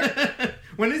 All right.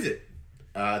 When is it?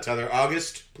 It's either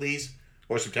August, please,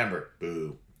 or September.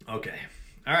 Boo. Okay.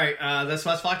 All right. That's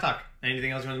Flock Talk.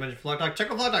 Anything else you want to mention for Flock Talk? Check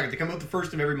out Flock Talk. They come out the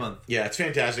first of every month. Yeah, it's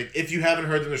fantastic. If you haven't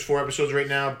heard them, there's 4 episodes right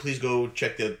now. Please go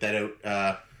check that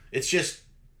out. It's just,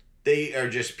 they are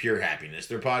just pure happiness.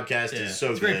 Their podcast is so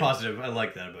good. It's very positive. I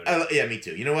like that about it. Yeah, me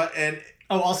too. You know what? And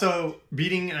also,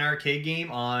 beating an arcade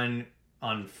game on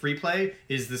free play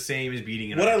is the same as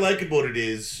beating an what arcade. I like about it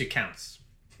is It counts.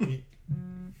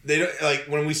 they don't, like,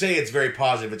 when we say it's very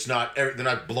positive, it's not, they're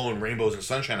not blowing rainbows and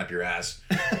sunshine up your ass.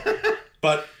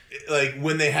 But like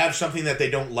when they have something that they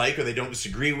don't like or they don't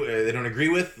disagree with, they don't agree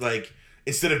with, like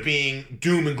instead of being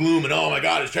doom and gloom and oh my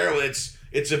god it's terrible,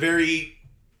 it's a very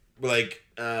like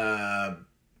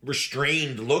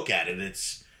restrained look at it.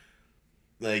 It's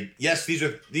like, yes, these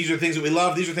are things that we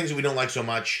love, these are things that we don't like so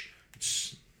much.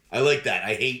 I like that.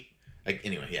 I hate, like,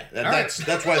 anyway, yeah,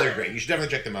 that's why they're great. You should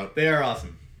definitely check them out. They are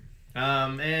awesome.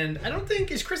 And I don't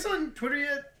think, is Chris on Twitter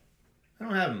yet? I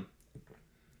don't have him.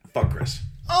 Fuck Chris.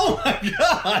 Oh my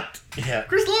god! Yeah.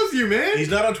 Chris loves you, man! He's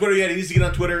not on Twitter yet. He needs to get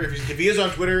on Twitter. If he is on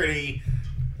Twitter and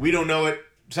we don't know it,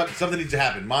 something needs to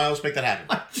happen. Miles, make that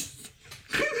happen.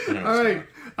 All right.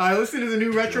 I listened to the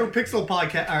new Retro Pixel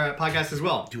podcast as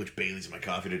well. Too much Bailey's in my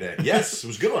coffee today. Yes, it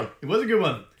was a good one. It was a good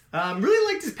one.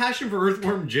 Really liked his passion for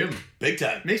Earthworm Jim. Big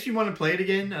time. Makes me want to play it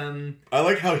again. I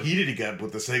like how heated he got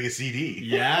with the Sega CD.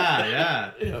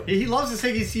 Yeah. Yeah. He loves the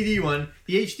Sega CD one.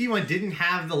 The HD one didn't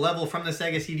have the level from the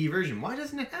Sega CD version. Why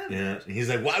doesn't it have it? Yeah. He's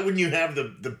like, why wouldn't you have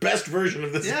the best version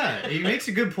of this? Yeah, he makes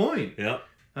a good point. Yeah.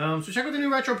 So check out the new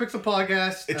Retro Pixel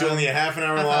podcast. It's only a half an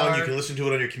hour long. hour. You can listen to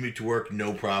it on your commute to work,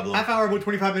 no problem. Half hour, about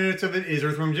 25 minutes of it is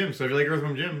Earthworm Jim. So if you like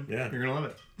Earthworm Jim, yeah, you're going to love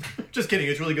it. Just kidding.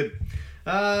 It's really good.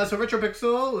 So Retro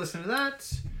Pixel, listen to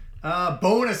that.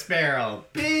 Bonus Barrel.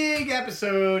 Big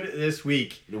episode this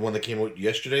week. The one that came out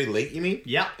yesterday, late, you mean?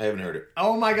 Yeah. I haven't heard it.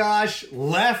 Oh my gosh.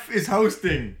 Lef is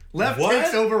hosting. Lef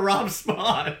takes over Rob's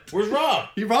spot. Where's Rob?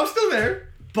 Rob's still there.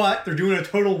 But they're doing a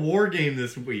Total War game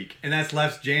this week. And that's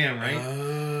Lef's jam,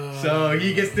 right? So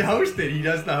he gets to host it. He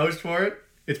does the host for it.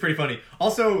 It's pretty funny.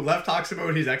 Also, Lef talks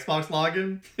about his Xbox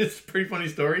login. It's a pretty funny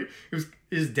story. It was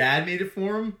his dad made it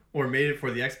for him, or made it for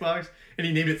the Xbox, and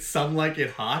he named it Some Like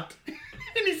It Hot.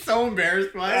 And he's so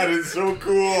embarrassed by it. That is so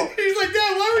cool. He's like,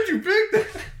 Dad, why would you pick that?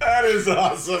 That is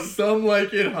awesome. Some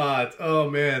Like It Hot. Oh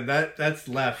man, that's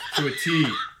Lef to a T.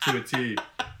 To a T.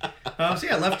 So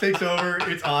yeah, Lef takes over.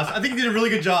 It's awesome. I think he did a really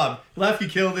good job. Lef, he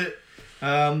killed it.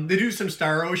 They do some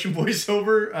Star Ocean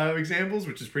voiceover examples,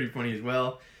 which is pretty funny as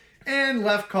well. And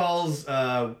Lef calls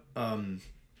weeaboos,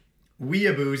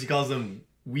 he calls them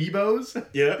weebos.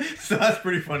 Yeah. So that's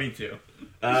pretty funny too.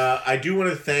 I do want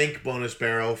to thank Bonus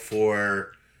Barrel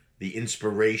for the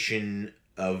inspiration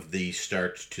of the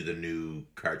start to the new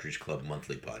Cartridge Club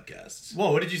monthly podcasts.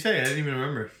 Whoa, what did you say? I didn't even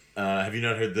remember. Have you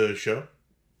not heard the show?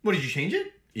 What, did you change it?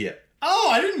 Yeah. Oh,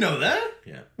 I didn't know that.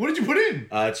 Yeah. What did you put in?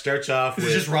 It starts off Is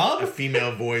with it just Rob? a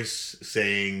female voice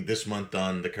saying this month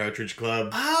on the Cartridge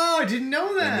Club. Oh, I didn't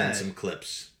know that. And then some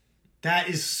clips. That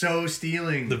is so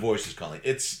stealing. The voice is calling.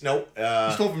 It's no.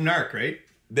 You stole from Narc, right?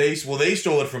 They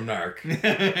stole it from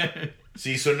Narc.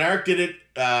 See, so Narc did it,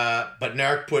 but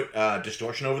Narc put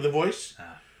distortion over the voice.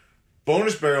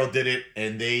 Bonus Barrel did it,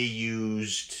 and they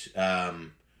used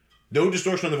no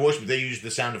distortion on the voice, but they used the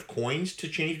sound of coins to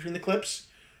change between the clips.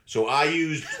 So I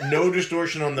used no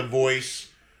distortion on the voice,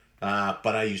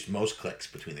 but I used most clicks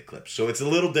between the clips. So it's a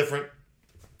little different.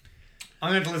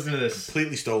 I'm going to have to listen to this.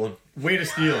 Completely stolen. Way to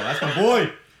steal. That's my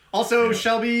boy. Also,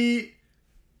 Shelby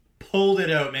pulled it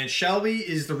out, man. Shelby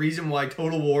is the reason why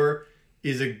Total War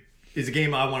is a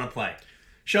game I want to play.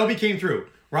 Shelby came through.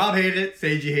 Rob hated it.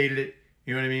 Seiji hated it.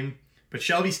 You know what I mean? But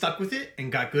Shelby stuck with it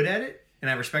and got good at it, and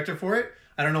I respect her for it.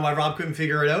 I don't know why Rob couldn't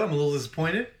figure it out. I'm a little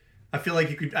disappointed. I feel like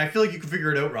you could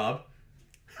figure it out, Rob.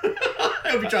 I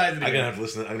hope he tries it again. I'm gonna have to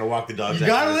listen. I'm gonna walk the dogs. You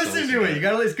gotta listen to it. You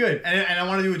gotta. It's good. And I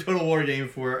want to do a Total War game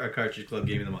for a Cartridge Club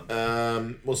game of the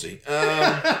month. We'll see.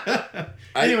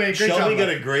 Anyway, great Shelby job, got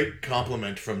a great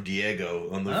compliment from Diego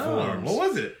on the forums. What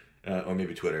was it? Or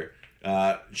maybe Twitter.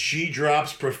 She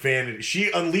drops profanity.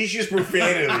 She unleashes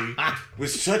profanity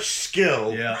with such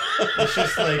skill. Yeah, it's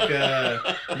just like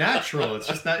natural. It's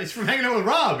just not. It's from hanging out with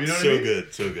Rob. You know what I mean?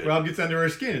 So good. Rob gets under her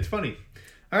skin. It's funny.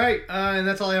 All right, and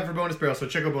that's all I have for Bonus Barrel. So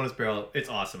check out Bonus Barrel. It's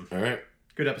awesome. All right,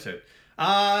 good episode.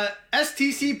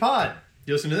 STC Pod.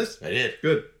 You listen to this? I did.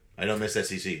 Good. I don't miss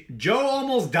SEC. Joe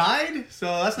almost died, so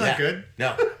that's not good.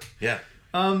 No. Yeah.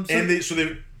 So and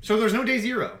so there's no day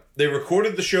zero. They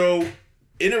recorded the show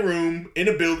in a room, in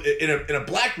a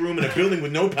black room in a building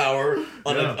with no power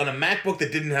on a MacBook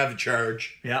that didn't have a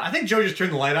charge. Yeah, I think Joe just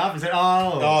turned the light off and said,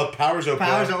 "Oh, power's out.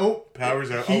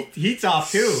 Power's out. Heat's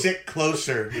off too. Sit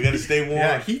closer. We got to stay warm.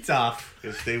 Yeah, heat's off.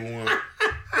 Gotta stay warm.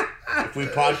 If we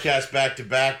podcast back to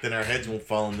back, then our heads won't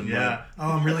fall in the mud. Yeah.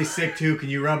 Oh, I'm really sick too. Can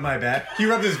you rub my back? Can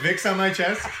you rub this Vicks on my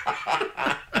chest?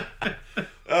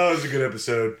 Oh, it was a good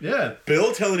episode. Yeah.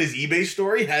 Bill telling his eBay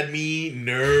story had me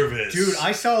nervous. Dude,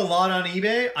 I sell a lot on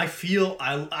eBay. I feel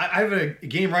I have a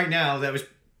game right now that was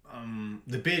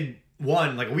the bid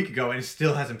won like a week ago and it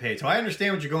still hasn't paid. So I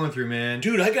understand what you're going through, man.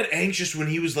 Dude, I got anxious when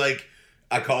he was like,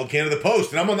 I called Canada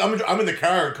Post, and I'm in the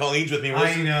car, and Colleen's with me.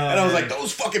 I know. And I was like,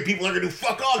 those fucking people aren't gonna do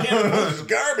fuck all. Canada Post is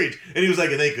garbage. And he was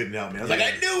like, and they couldn't help me. I was like,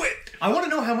 I knew it. I want to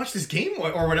know how much this game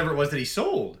or whatever it was that he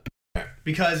sold,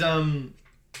 because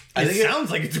it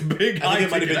sounds like it's a big. I think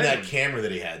it might have been that camera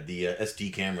that he had, the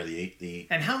SD camera, the.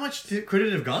 And how much could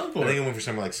it have gone for? I think it went for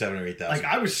somewhere like $7,000 or $8,000. Like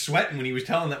I was sweating when he was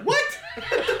telling that. What?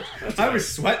 I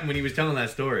was sweating when he was telling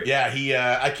that story.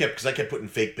 Yeah, I kept putting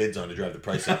fake bids on to drive the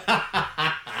price up.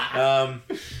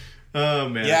 Oh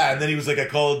man. Yeah, and then he was like, I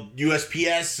called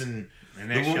USPS, and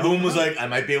the woman was like, I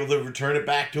might be able to return it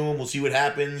back to him. We'll see what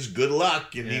happens. Good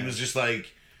luck. And he was just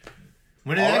like,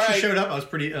 when it actually showed up, I was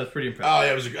pretty impressed. Oh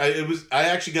yeah, it was. I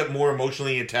actually got more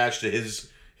emotionally attached to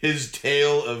his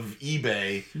tale of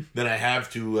eBay than I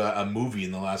have to a movie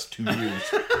in the last 2 years.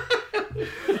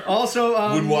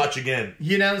 Also, would watch again.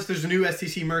 He announced there's a new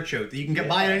STC merch show that you can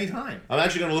buy at any time. I'm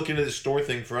actually going to look into the store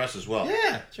thing for us as well.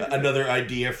 Yeah, another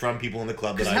idea from people in the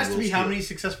club that I will. It has to be how many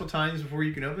successful times before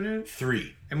you can open it?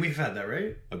 3, and we've had that,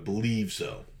 right? I believe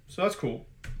so. So that's cool.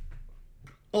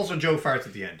 Also, Joe farts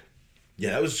at the end.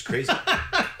 Yeah, that was crazy.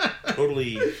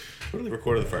 totally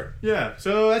recorded the fart. Yeah,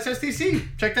 so that's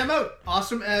STC. Check them out.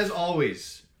 Awesome as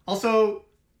always. Also,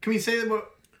 can we say that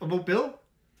about Bill?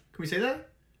 Can we say that?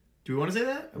 Do we want to say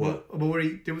that? What? About what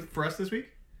he did for us this week?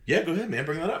 Yeah, go ahead, man.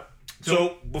 Bring that up.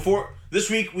 So before this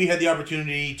week, we had the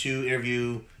opportunity to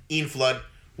interview Ian Flood,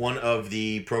 one of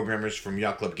the programmers from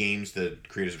Yacht Club Games, the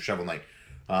creators of Shovel Knight.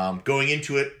 Going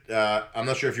into it, I'm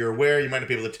not sure if you're aware. You might not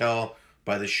be able to tell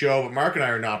by the show, but Mark and I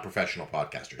are not professional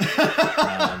podcasters.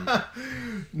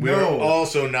 We're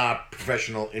also not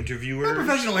professional interviewers. Not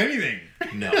professional anything.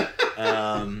 No.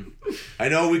 I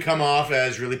know we come off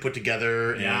as really put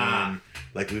together and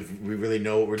like we really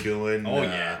know what we're doing. Oh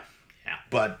yeah.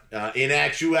 But in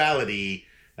actuality,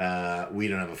 we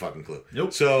don't have a fucking clue.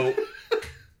 Nope. So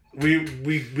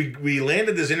we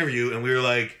landed this interview and we were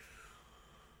like,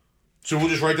 so we'll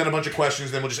just write down a bunch of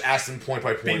questions, then we'll just ask them point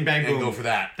by point Bing, bang, and boom. go for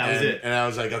that. That was it. And I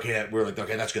was like, okay,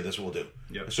 that's good. That's what we'll do.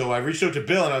 Yep. So I reached out to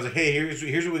Bill and I was like, hey,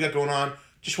 here's what we got going on.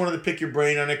 Just wanted to pick your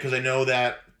brain on it because I know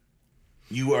that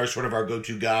you are sort of our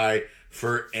go-to guy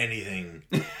for anything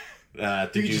to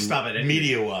you do just stop at anything.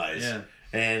 media-wise. Yeah.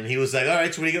 And he was like, all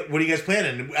right, so what are you guys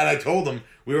planning? And I told him,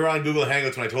 we were on Google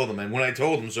Hangouts when I told him. And when I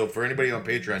told him, so for anybody on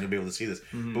Patreon, you'll be able to see this.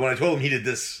 Mm-hmm. But when I told him, he did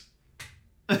this.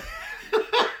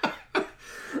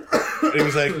 It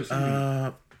was like,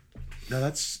 no,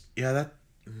 that's, you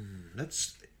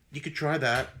could try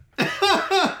that. But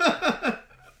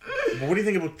what do you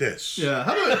think about this? Yeah.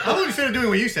 How about instead of doing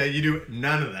what you said, you do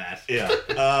none of that? Yeah.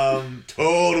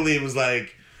 Totally. It was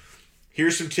like,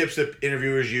 here's some tips that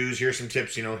interviewers use. Here's some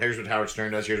tips, here's what Howard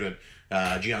Stern does. Here's what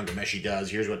Gian Gomeshi does.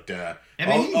 Here's what all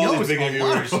these big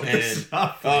interviewers.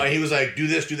 And he was like, do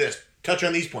this. Touch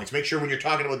on these points. Make sure when you're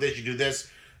talking about this, you do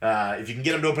this. If you can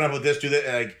get them to open up with this, do that.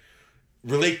 Like,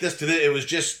 relate this to this. It was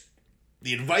just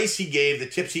the advice he gave, the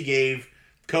tips he gave.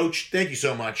 Coach, thank you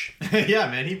so much. Yeah,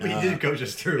 man, he did coach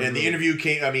us through. And the interview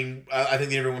came. I mean, I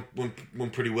think the interview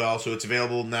went pretty well. So it's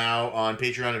available now on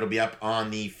Patreon. It'll be up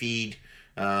on the feed.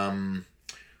 I don't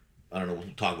know. We'll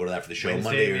talk about that for the show. Wednesday,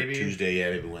 Monday or maybe? Tuesday. Yeah,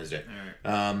 maybe Wednesday.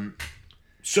 All right.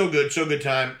 So good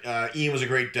time. Ian was a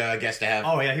great guest to have.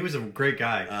 Oh yeah, he was a great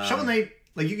guy. Shovel Knight,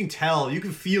 like you can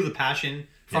feel the passion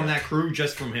from that crew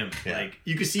just from him. Yeah. Like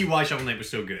you can see why Shovel Knight was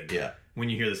so good. Yeah. When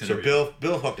you hear this interview. So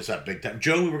Bill hooked us up big time.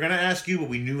 Joe, we were going to ask you, but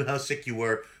we knew how sick you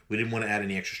were. We didn't want to add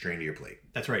any extra strain to your plate.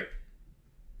 That's right.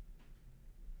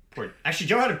 Actually,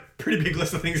 Joe had a pretty big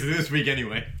list of things to do this week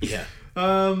anyway. Yeah.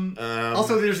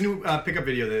 Also, there's a new pickup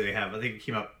video that they have. I think it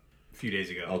came up a few days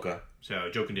ago. Okay. So,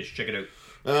 Joe Condition, check it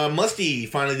out. Musty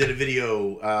finally did a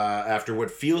video after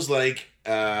what feels like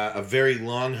a very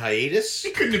long hiatus.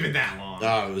 It couldn't have been that long.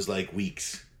 Oh, it was like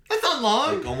weeks. That's not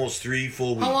long. Like almost 3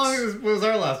 full weeks. How long was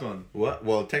our last one? What?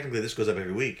 Well, technically this goes up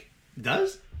every week. It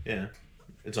does? Yeah.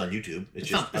 It's on YouTube.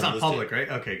 It's not public, right?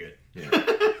 Okay, good.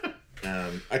 Yeah.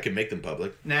 I could make them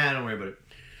public. Nah, don't worry about it.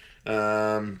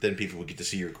 Then people would get to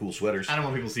see your cool sweaters. I don't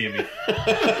want people seeing me.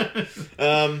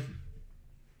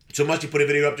 So Musty put a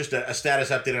video up, just a status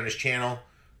update on his channel,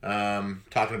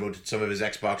 talking about some of his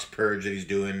Xbox purge that he's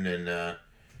doing, and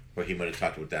or he might have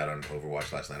talked about that on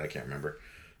Overwatch last night. I can't remember.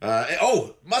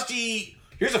 Musty.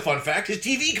 Here's a fun fact: his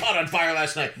TV caught on fire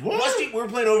last night. What? Musty, we were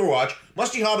playing Overwatch.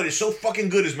 Musty Hobbit is so fucking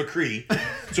good as McCree.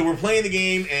 So we're playing the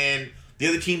game, and the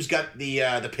other team's got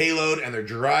the payload, and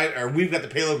we've got the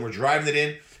payload, and we're driving it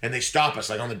in, and they stop us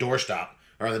like on the doorstep,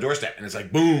 and it's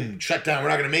like boom, shut down. We're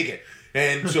not gonna make it.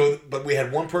 And so, but we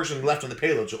had one person left on the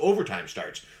payload, so overtime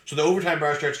starts. So the overtime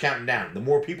bar starts counting down. The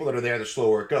more people that are there, the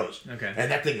slower it goes. Okay.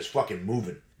 And that thing is fucking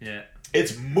moving. Yeah.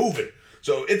 It's moving.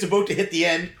 So it's about to hit the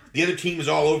end. The other team is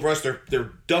all over us.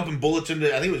 They're dumping bullets into,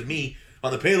 I think it was me,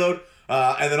 on the payload.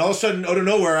 And then all of a sudden, out of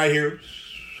nowhere, I hear,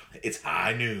 it's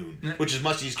high noon, which is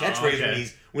Musty's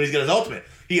catchphrase when he's got his ultimate.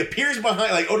 He appears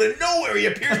behind, like out of nowhere, he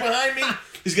appears behind me.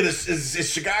 He's got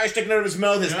his cigar sticking out of his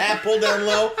mouth, his hat pulled down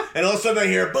low, and all of a sudden I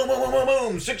hear boom, boom, boom, boom,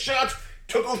 boom, 6 shots,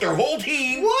 took out their whole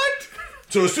team. What?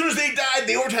 So as soon as they died,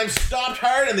 the overtime stopped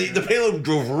hard, and the payload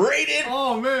drove right in.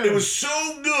 Oh, man. It was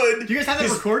so good. Do you guys have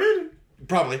that recorded?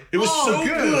 Probably. It was so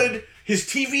good. His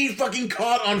TV fucking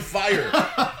caught on fire.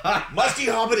 Musty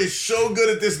Hobbit is so good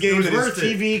at this game that his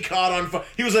TV caught on fire.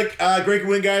 He was like, great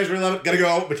win, guys. We're gotta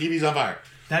go, but TV's on fire.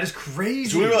 That is crazy.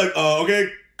 So we were like,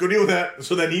 okay, go deal with that.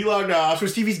 So then he logged off. So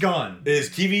his TV's gone. His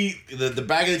TV, the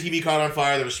back of the TV caught on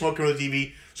fire. There was smoke coming out of the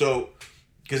TV. So,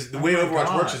 because the way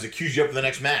Overwatch works is it queues you up for the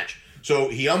next match. So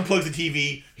he unplugs the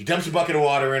TV, he dumps a bucket of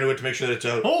water into it to make sure that it's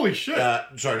out. Holy shit.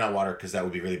 Sorry, not water, because that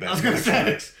would be really bad. I was going to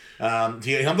say.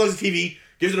 He unplugs the TV,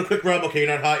 gives it a quick rub. Okay, you're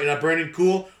not hot, you're not burning,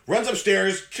 cool. Runs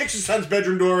upstairs, kicks his son's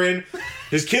bedroom door in.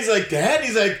 His kid's like, Dad?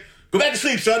 He's like, go back to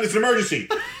sleep, son, it's an emergency.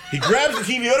 He grabs the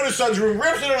TV out of his son's room,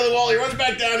 rips it out of the wall, he runs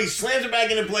back down, he slams it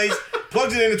back into place,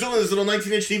 plugs it in, it's only this little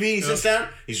 19-inch TV, he sits down,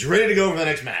 he's ready to go for the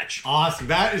next match. Awesome,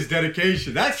 that is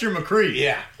dedication. That's your McCree.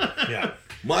 Yeah.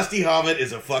 Musty Hobbit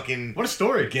is a fucking... What a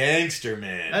story. Gangster,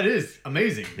 man. That is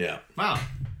amazing. Yeah. Wow.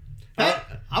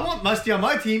 I want Musty on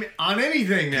my team on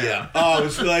anything now. Yeah. Oh, it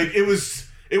was like, it was,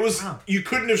 wow. You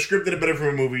couldn't have scripted it better for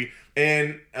a movie.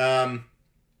 And, I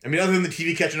mean, other than the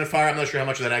TV catching on fire, I'm not sure how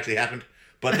much of that actually happened.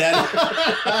 But that...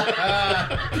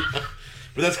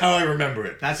 but that's how I remember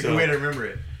it. That's a good way to remember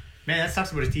it. Man, that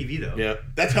sucks about his TV, though. Yeah.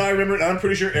 That's how I remember it. I'm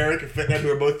pretty sure Eric and Fitnet,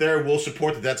 who are both there, will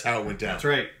support that that's how it went down. That's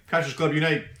right. Country's Club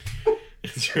Unite.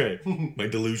 That's right. My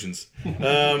delusions.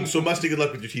 So Musty, good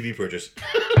luck with your TV purchase.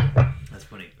 That's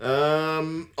funny.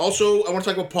 Also, I want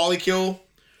to talk about Polykill.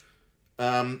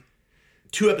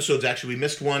 2 episodes, actually. We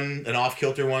missed one, an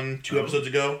off-kilter one, 2 episodes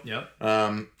ago. Yep.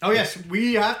 Oh, yes.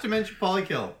 We have to mention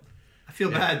Polykill. I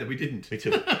feel bad that we didn't. Me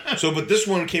too. But this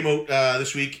one came out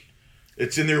this week.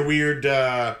 It's in their weird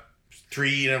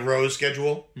 3 in a row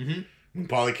schedule. Mm-hmm. When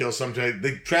Polykill sometimes...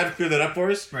 They try to clear that up for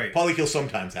us. Right. Polykill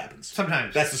sometimes happens.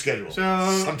 Sometimes. That's the schedule. So...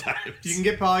 Sometimes. You can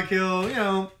get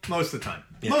Polykill, most of the time.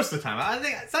 Yeah. Most of the time. I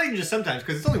think it's not even just sometimes,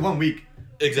 because it's only 1 week.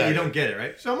 Exactly. You don't get it,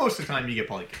 right? So most of the time you get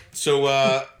Polykill.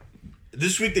 So,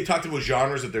 this week they talked about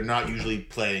genres that they're not usually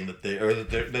playing, that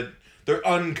they're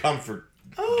uncomfort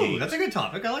games. That's a good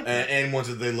topic. I like that. And ones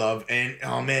that they love. And,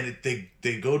 oh man,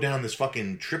 they go down this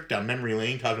fucking trip down memory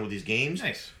lane talking about these games.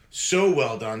 Nice. So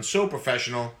well done. So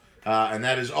professional. And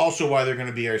that is also why they're going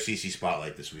to be our CC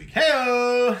Spotlight this week.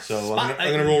 Hey-o! So I'm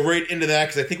going to roll right into that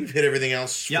because I think we've hit everything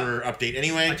else for update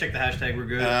anyway. I checked the hashtag. We're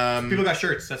good. People got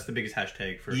shirts. That's the biggest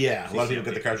hashtag for Yeah, CC a lot of people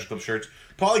get the Cartridge Club shirts.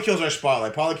 Polykill's our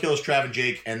Spotlight. Polykill is Trav and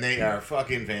Jake, and they are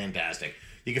fucking fantastic.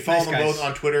 You can follow them both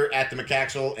on Twitter at the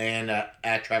McAxel and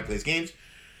at Trav Plays Games.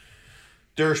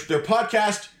 Their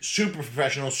podcast, super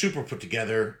professional, super put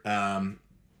together.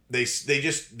 They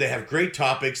have great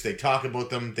topics. They talk about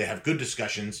them. They have good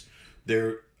discussions.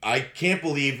 I can't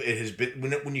believe it has been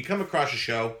when you come across a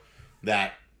show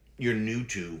that you're new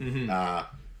to,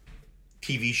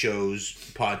 TV shows,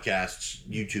 podcasts,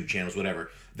 YouTube channels,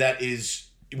 whatever. That is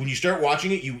when you start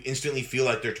watching it, you instantly feel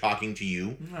like they're talking to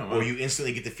you, or you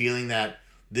instantly get the feeling that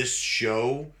this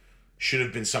show should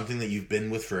have been something that you've been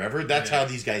with forever. That's how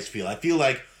these guys feel. I feel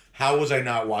like, how was I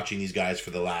not watching these guys for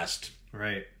the last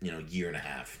year and a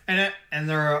half? And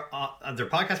their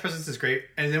podcast presence is great.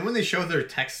 And then when they show their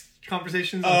text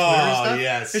conversations on Twitter and stuff,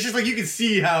 yes, it's just like you can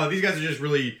see how these guys are just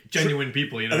really genuine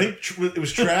people. I think it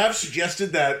was Trav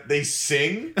suggested that they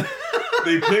sing.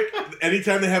 They pick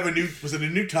anytime they have a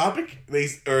new topic,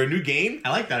 or a new game. I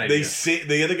like that idea. They sing.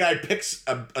 The other guy picks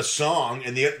a song,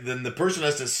 and then the person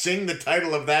has to sing the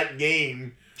title of that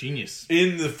game. Genius.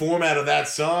 In the format of that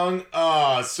song.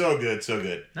 Oh, so good, so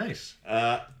good. Nice.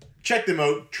 Check them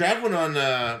out. Trav went on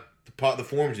the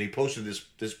forums and he posted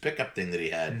this pickup thing that he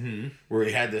had, where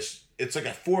he had this. It's like a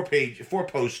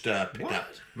 4-post pickup,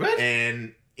 what?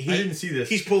 And I didn't see this.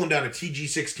 He's pulling down a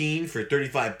TG16 for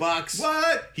 $35.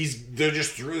 What? They're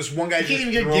just through this one guy. You can't just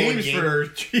even get throwing games games.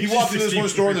 for. He walked into this one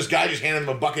store and this guy just handed him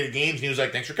a bucket of games and he was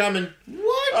like, "Thanks for coming."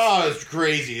 What? Oh, it's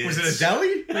crazy. Was it a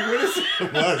deli? Like, what is it?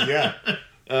 It was,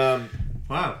 yeah.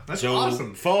 Wow, that's So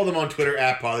awesome. follow them on Twitter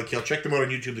 @Polykill. Check them out on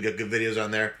YouTube. They got good videos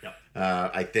on there. Yep.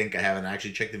 I think I haven't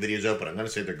actually checked the videos out, but I'm going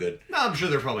to say they're good. No, I'm sure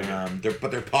they're probably good.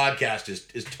 But their podcast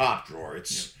is top drawer.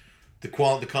 It's the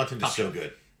content is so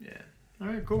good. Yeah. All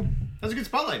right, cool. That's a good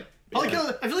spotlight.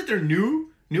 Polykill, I feel like they're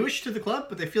newish to the club,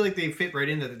 but they feel like they fit right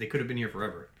in that they could have been here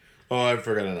forever. Oh, I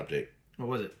forgot an update. What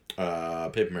was it?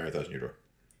 Paper Mario 1000 Year Door.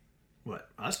 What?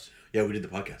 Us? Yeah, we did the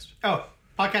podcast. Oh,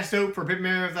 podcast out for Paper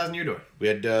Mario 1000 Year Door. We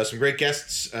had some great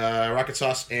guests, Rocket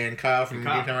Sauce and Kyle from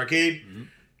Kyle. Game Time Arcade. Mm-hmm.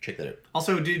 Check that out.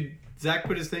 Also, did Zach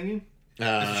put his thing in?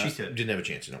 That's what she said. Didn't have a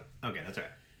chance, no. Okay, that's all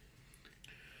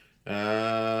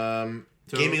right.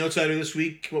 Gaming Outsider this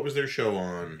week. What was their show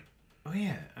on? Oh,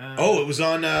 yeah. It was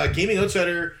on Gaming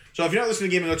Outsider. So if you're not listening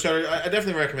to Gaming Outsider, I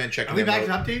definitely recommend checking Are we them back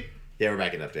out. to update? Yeah, we're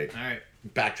back in update. All right.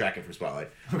 Backtracking from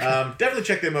Spotlight. Definitely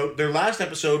check them out. Their last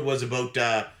episode was about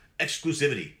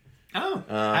exclusivity. Oh,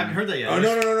 I haven't heard that yet. Oh,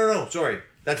 no. Sorry.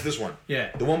 That's this one.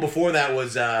 Yeah. The one before that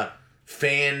was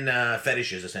fan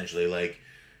fetishes, essentially. Like,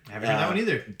 I haven't heard that one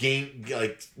either.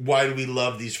 Like, why do we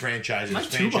love these franchises? Am I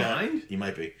too behind? You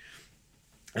might be.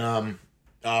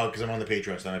 Because I'm on the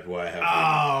Patreon, so that might be why I have.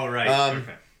 Oh, right.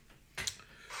 Okay.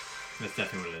 That's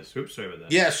definitely what it is. Oops, sorry about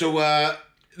that. Yeah, so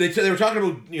they were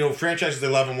talking about franchises they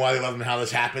love and why they love them and how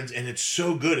this happens, and it's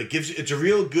so good. It's a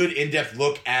real good in-depth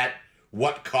look at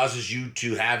what causes you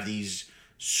to have these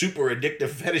super addictive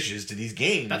fetishes to these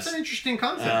games. That's an interesting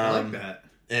concept. I like that.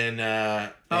 And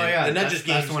and not just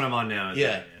games. That's the one I'm on now.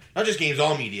 Yeah, not just games,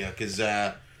 all media, because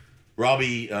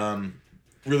Robbie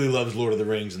really loves Lord of the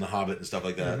Rings and The Hobbit and stuff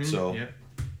like that. So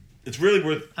it's really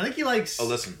worth. I think he likes. A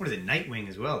listen. What is it, Nightwing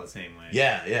as well? The same way.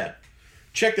 Yeah.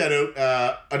 Check that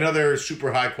out. Another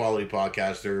super high quality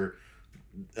podcaster.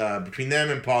 Between them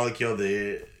and Polykill,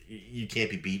 you can't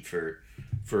be beat for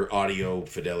audio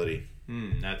fidelity.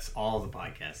 That's all the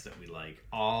podcasts that we like.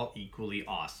 All equally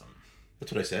awesome.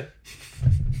 That's what I said.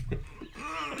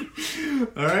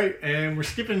 All right, and we're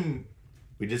skipping.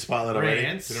 We did Spotlight already.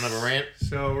 Rants. We don't have a rant.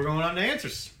 So we're going on to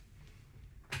answers.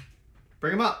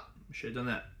 Bring them up. Should have done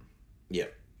that. Yeah.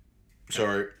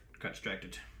 Sorry. Got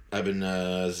distracted. I've been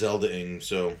Zelda-ing,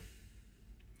 so.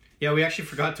 Yeah, we actually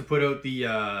forgot to put out the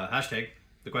hashtag,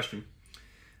 the question.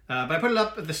 But I put it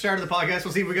up at the start of the podcast.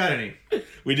 We'll see if we got any.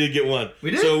 We did get one.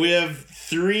 We did? So we have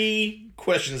 3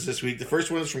 questions this week. The first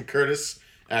one is from Curtis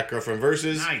at Girlfriend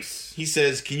Versus. Nice. He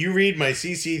says, "Can you read my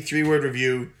CC 3-word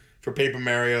review for Paper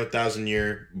Mario 1000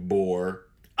 Year Bore?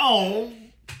 Oh.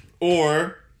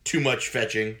 Or too much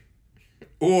fetching?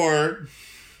 Or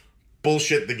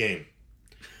bullshit the game?"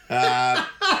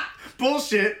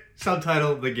 Bullshit.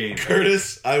 Subtitle the game.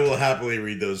 Curtis, I will happily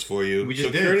read those for you. We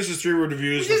just did. Curtis's 3-word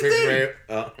reviews for Paper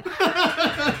Mario.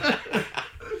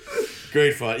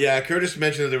 Great fun. Yeah, Curtis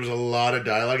mentioned that there was a lot of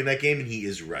dialogue in that game, and he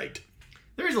is right.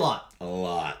 There is a lot. A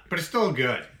lot. But it's still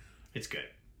good. It's good.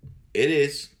 It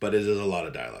is, but it is a lot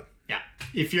of dialogue. Yeah.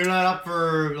 If you're not up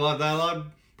for a lot of dialogue,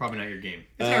 probably not your game.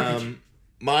 It's RPG.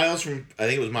 Miles from, I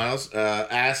think it was Miles,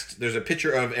 asked, there's a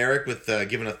picture of Eric with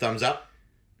giving a thumbs up.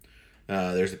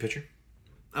 There's the picture.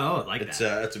 Oh, I like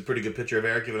that. It's a pretty good picture of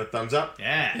Eric giving a thumbs up.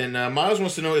 Yeah. And Miles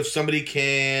wants to know if somebody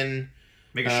can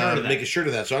Make a shirt of that. Make a shirt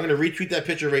of that. So I'm going to retweet that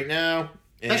picture right now.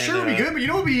 That shirt would be good, but you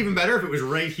know what would be even better if it was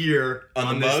right here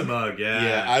on this mug. Yeah.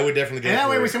 Yeah, I would definitely go and that for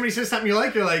way it. when somebody says something you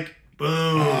like, you're like, boom.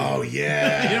 Oh,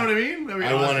 yeah. You know what I mean? That'd be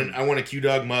awesome. I want a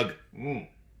Q-Dog mug.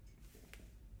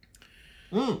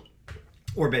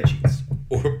 Or bed sheets.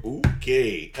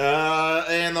 Okay.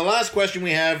 And the last question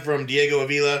we have from Diego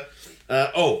Avila.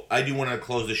 I do want to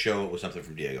close the show with something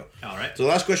from Diego. All right. So the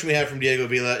last question we have from Diego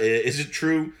Avila is it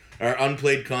true our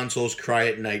unplayed consoles cry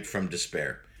at night from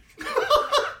despair?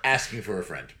 Asking for a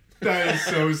friend. That is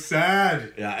so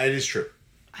sad. Yeah, it is true.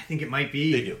 I think it might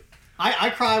be. They do. I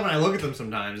cry when I look at them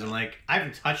sometimes. I'm like, I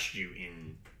haven't touched you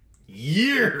in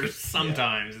years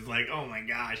sometimes. It's like, oh my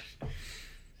gosh.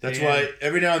 That's why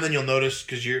every now and then you'll notice,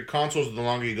 because your consoles, the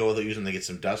longer you go without using them, they get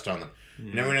some dust on them.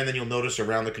 And every now and then you'll notice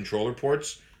around the controller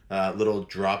ports, little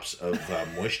drops of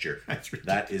moisture.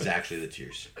 That is actually the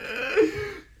tears.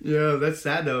 Yeah, that's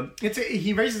sad though.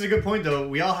 He raises a good point though.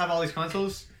 We all have all these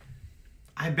consoles.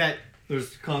 I bet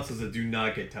there's consoles that do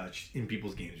not get touched in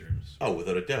people's games rooms. Oh,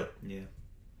 without a doubt. Yeah.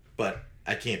 But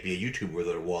I can't be a YouTuber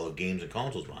without a wall of games and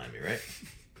consoles behind me, right?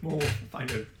 Well, we'll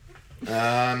find out.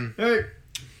 Hey.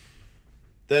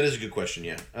 That is a good question,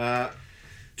 yeah.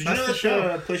 Did you know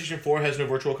that PlayStation 4 has no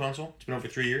virtual console? It's been over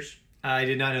 3 years. I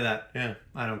did not know that. Yeah.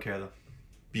 I don't care though.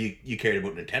 You cared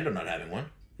about Nintendo not having one.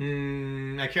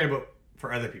 I cared about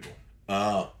for other people.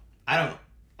 Oh. I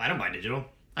don't buy digital.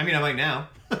 I mean, I might now.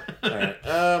 All right.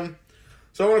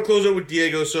 So I want to close out with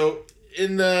Diego. So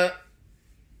in the...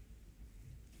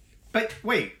 But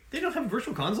wait, they don't have a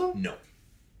virtual console? No.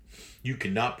 You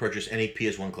cannot purchase any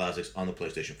PS1 classics on the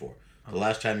PlayStation 4. The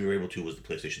last time you were able to was the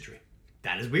PlayStation 3.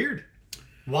 That is weird.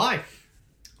 Why?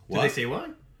 What? Did they say why?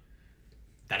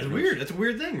 That is weird. That's a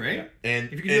weird thing, right? Yeah. And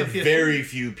If you can do that PS2. very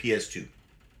few PS2.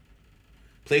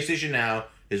 PlayStation Now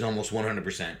is almost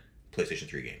 100% PlayStation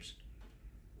 3 games.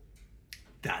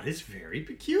 That is very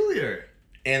peculiar.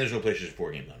 And there's no PlayStation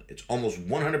 4 games on it. It's almost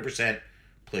 100%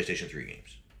 PlayStation 3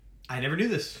 games. I never knew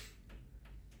this.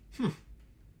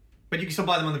 But you can still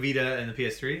buy them on the Vita and the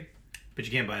PS3, but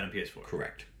you can't buy it on PS4.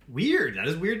 Correct. Weird. That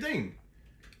is a weird thing.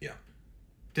 Yeah.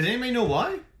 Does anybody know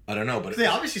why? I don't know, but They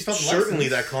obviously stopped the certainly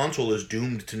license. that console is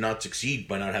doomed to not succeed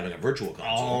by not having a virtual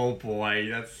console. Oh boy,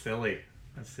 that's silly.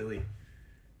 That's silly.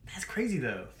 That's crazy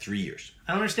though. 3 years.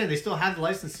 I don't understand. They still have the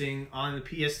licensing on the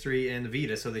PS3 and the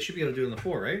Vita, so they should be able to do it on the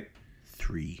 4, right?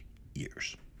 3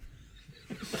 years.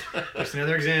 Just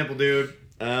another example, dude.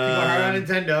 People are hard on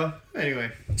Nintendo.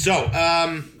 Anyway. So,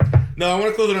 no, I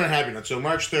want to close it on a happy note. So,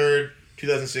 March 3rd,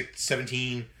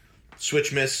 2017,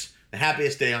 Switch Miss, the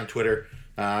happiest day on Twitter.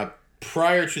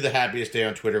 Prior to the happiest day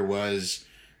on Twitter was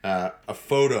a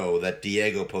photo that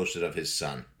Diego posted of his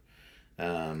son.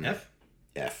 F,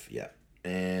 yeah.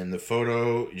 And the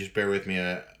photo, just bear with me,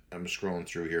 I'm scrolling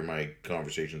through here my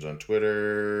conversations on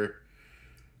Twitter.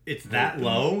 It's that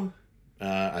low?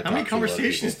 How many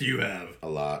conversations do you have? A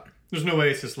lot. There's no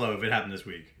way it's this low if it happened this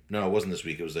week. No, it wasn't this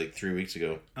week. It was like 3 weeks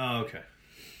ago. Oh, okay.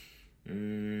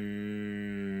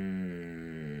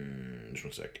 Just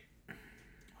 1 sec.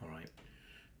 All right.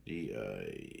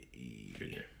 D-I-E.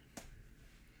 Good there.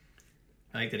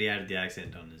 I like that he added the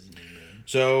accent on his name.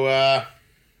 So,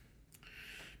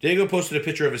 Diego posted a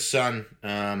picture of his son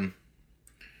on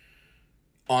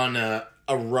a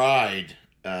ride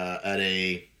at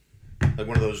like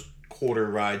one of those quarter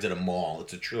rides at a mall.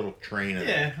 It's a little train.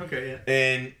 Yeah, okay, yeah.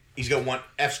 And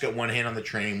F's got one hand on the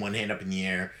train, one hand up in the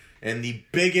air, and the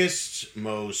biggest,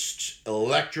 most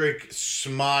electric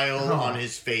smile on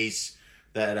his face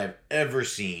that I've ever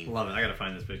seen. Love it. I gotta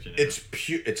find this picture now.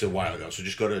 It's a while ago, so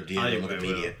just go to Diego and look at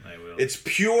media. I will. It's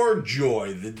pure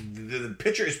joy. The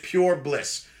picture is pure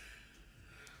bliss.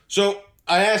 So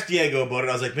I asked Diego about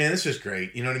it. I was like, man, this is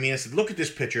great. You know what I mean? I said, look at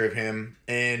this picture of him.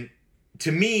 And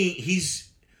to me, he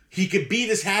could be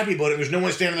this happy about it. There's no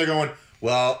one standing there going,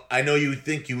 well, I know you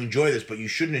think you enjoy this, but you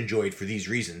shouldn't enjoy it for these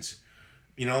reasons.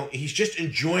 You know, he's just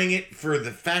enjoying it for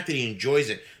the fact that he enjoys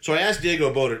it. So I asked Diego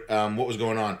about it, what was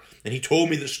going on. And he told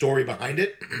me the story behind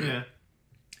it. Yeah.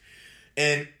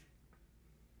 And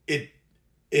it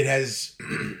has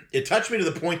it touched me to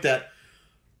the point that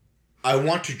I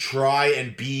want to try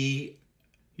and be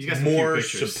more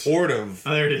supportive.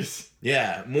 Oh, there it is.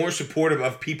 Yeah, more supportive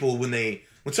of people when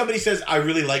somebody says, I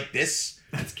really like this.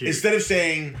 That's cute. Instead of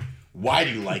saying, why do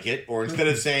you like it? Or instead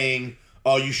of saying,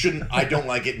 oh, you shouldn't, I don't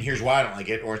like it, and here's why I don't like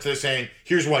it. Or instead of saying,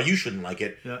 here's why you shouldn't like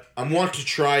it. Yeah. I want to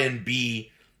try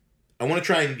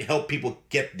and help people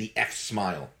get the F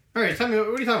smile. All right, tell me, what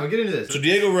are you talking about? Get into this. So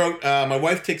Diego wrote, my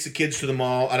wife takes the kids to the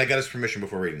mall, and I got his permission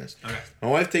before reading this. Okay. My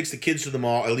wife takes the kids to the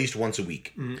mall at least once a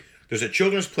week. Mm-hmm. There's a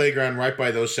children's playground right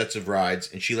by those sets of rides,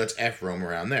 and she lets F roam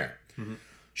around there. Mm-hmm.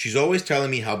 She's always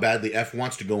telling me how badly F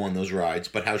wants to go on those rides,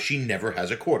 but how she never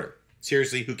has a quarter.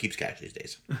 Seriously, who keeps cash these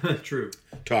days? True.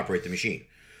 To operate the machine.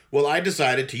 Well, I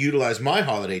decided to utilize my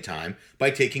holiday time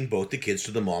by taking both the kids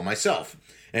to the mall myself.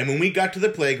 And when we got to the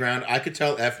playground, I could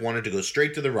tell F wanted to go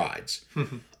straight to the rides.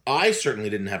 I certainly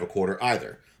didn't have a quarter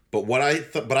either. But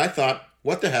I thought,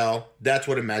 what the hell? That's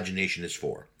what imagination is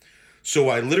for. So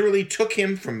I literally took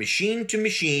him from machine to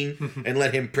machine and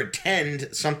let him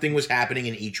pretend something was happening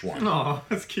in each one. Oh,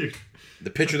 that's cute. The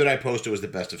picture that I posted was the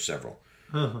best of several.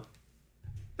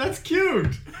 That's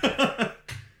cute.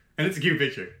 And it's a cute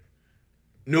picture.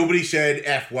 Nobody said,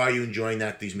 F, why are you enjoying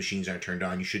that? These machines aren't turned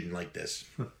on. You shouldn't like this.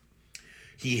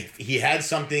 He had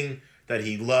something that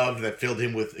he loved that filled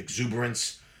him with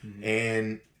exuberance. Mm-hmm.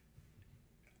 And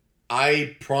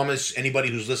I promise anybody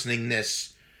who's listening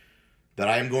this that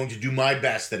I am going to do my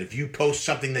best, that if you post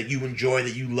something that you enjoy,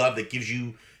 that you love, that gives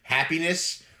you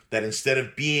happiness, that instead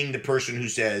of being the person who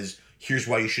says, here's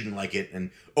why you shouldn't like it,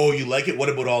 and, oh, you like it? What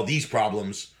about all these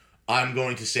problems? I'm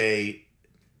going to say,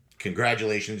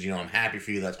 congratulations, I'm happy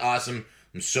for you. That's awesome.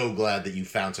 I'm so glad that you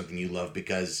found something you love,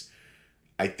 because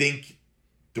I think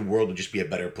the world would just be a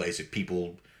better place if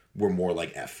people were more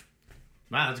like F.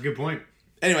 Wow, that's a good point.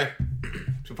 Anyway.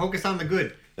 So focus on the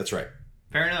good. That's right.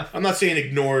 Fair enough. I'm not saying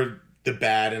ignore the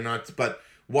bad, but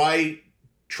why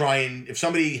try and, if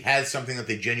somebody has something that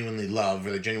they genuinely love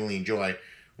or they genuinely enjoy,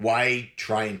 why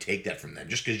try and take that from them?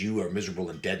 Just because you are miserable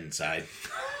and dead inside.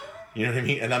 You know what I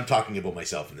mean? And I'm talking about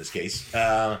myself in this case.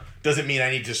 Doesn't mean I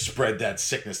need to spread that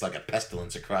sickness like a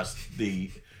pestilence across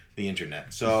the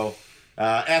internet. So,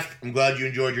 F, I'm glad you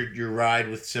enjoyed your ride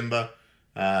with Simba.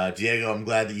 Diego, I'm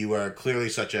glad that you are clearly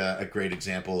such a great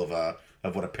example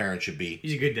of what a parent should be.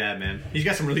 He's a good dad, man. He's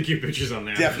got some really cute pictures on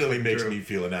there. Definitely makes me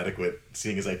feel inadequate,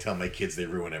 seeing as I tell my kids they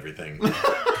ruin everything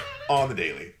on the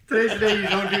daily. Today's the day you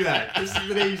don't do that. This is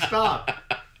the day you stop.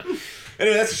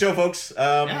 Anyway, that's the show, folks.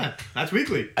 Yeah, that's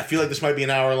weekly. I feel like this might be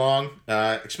an hour long.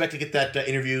 Expect to get that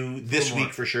interview this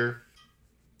week for sure.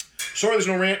 Sorry there's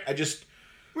no rant.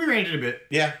 We ranted a bit.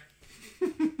 Yeah,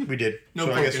 we did. No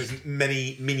so focus. I guess there's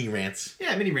many mini rants.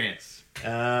 Yeah, mini rants.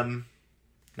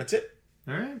 That's it.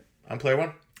 All right. I'm Player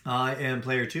 1. I am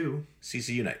Player 2.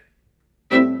 CC Unite.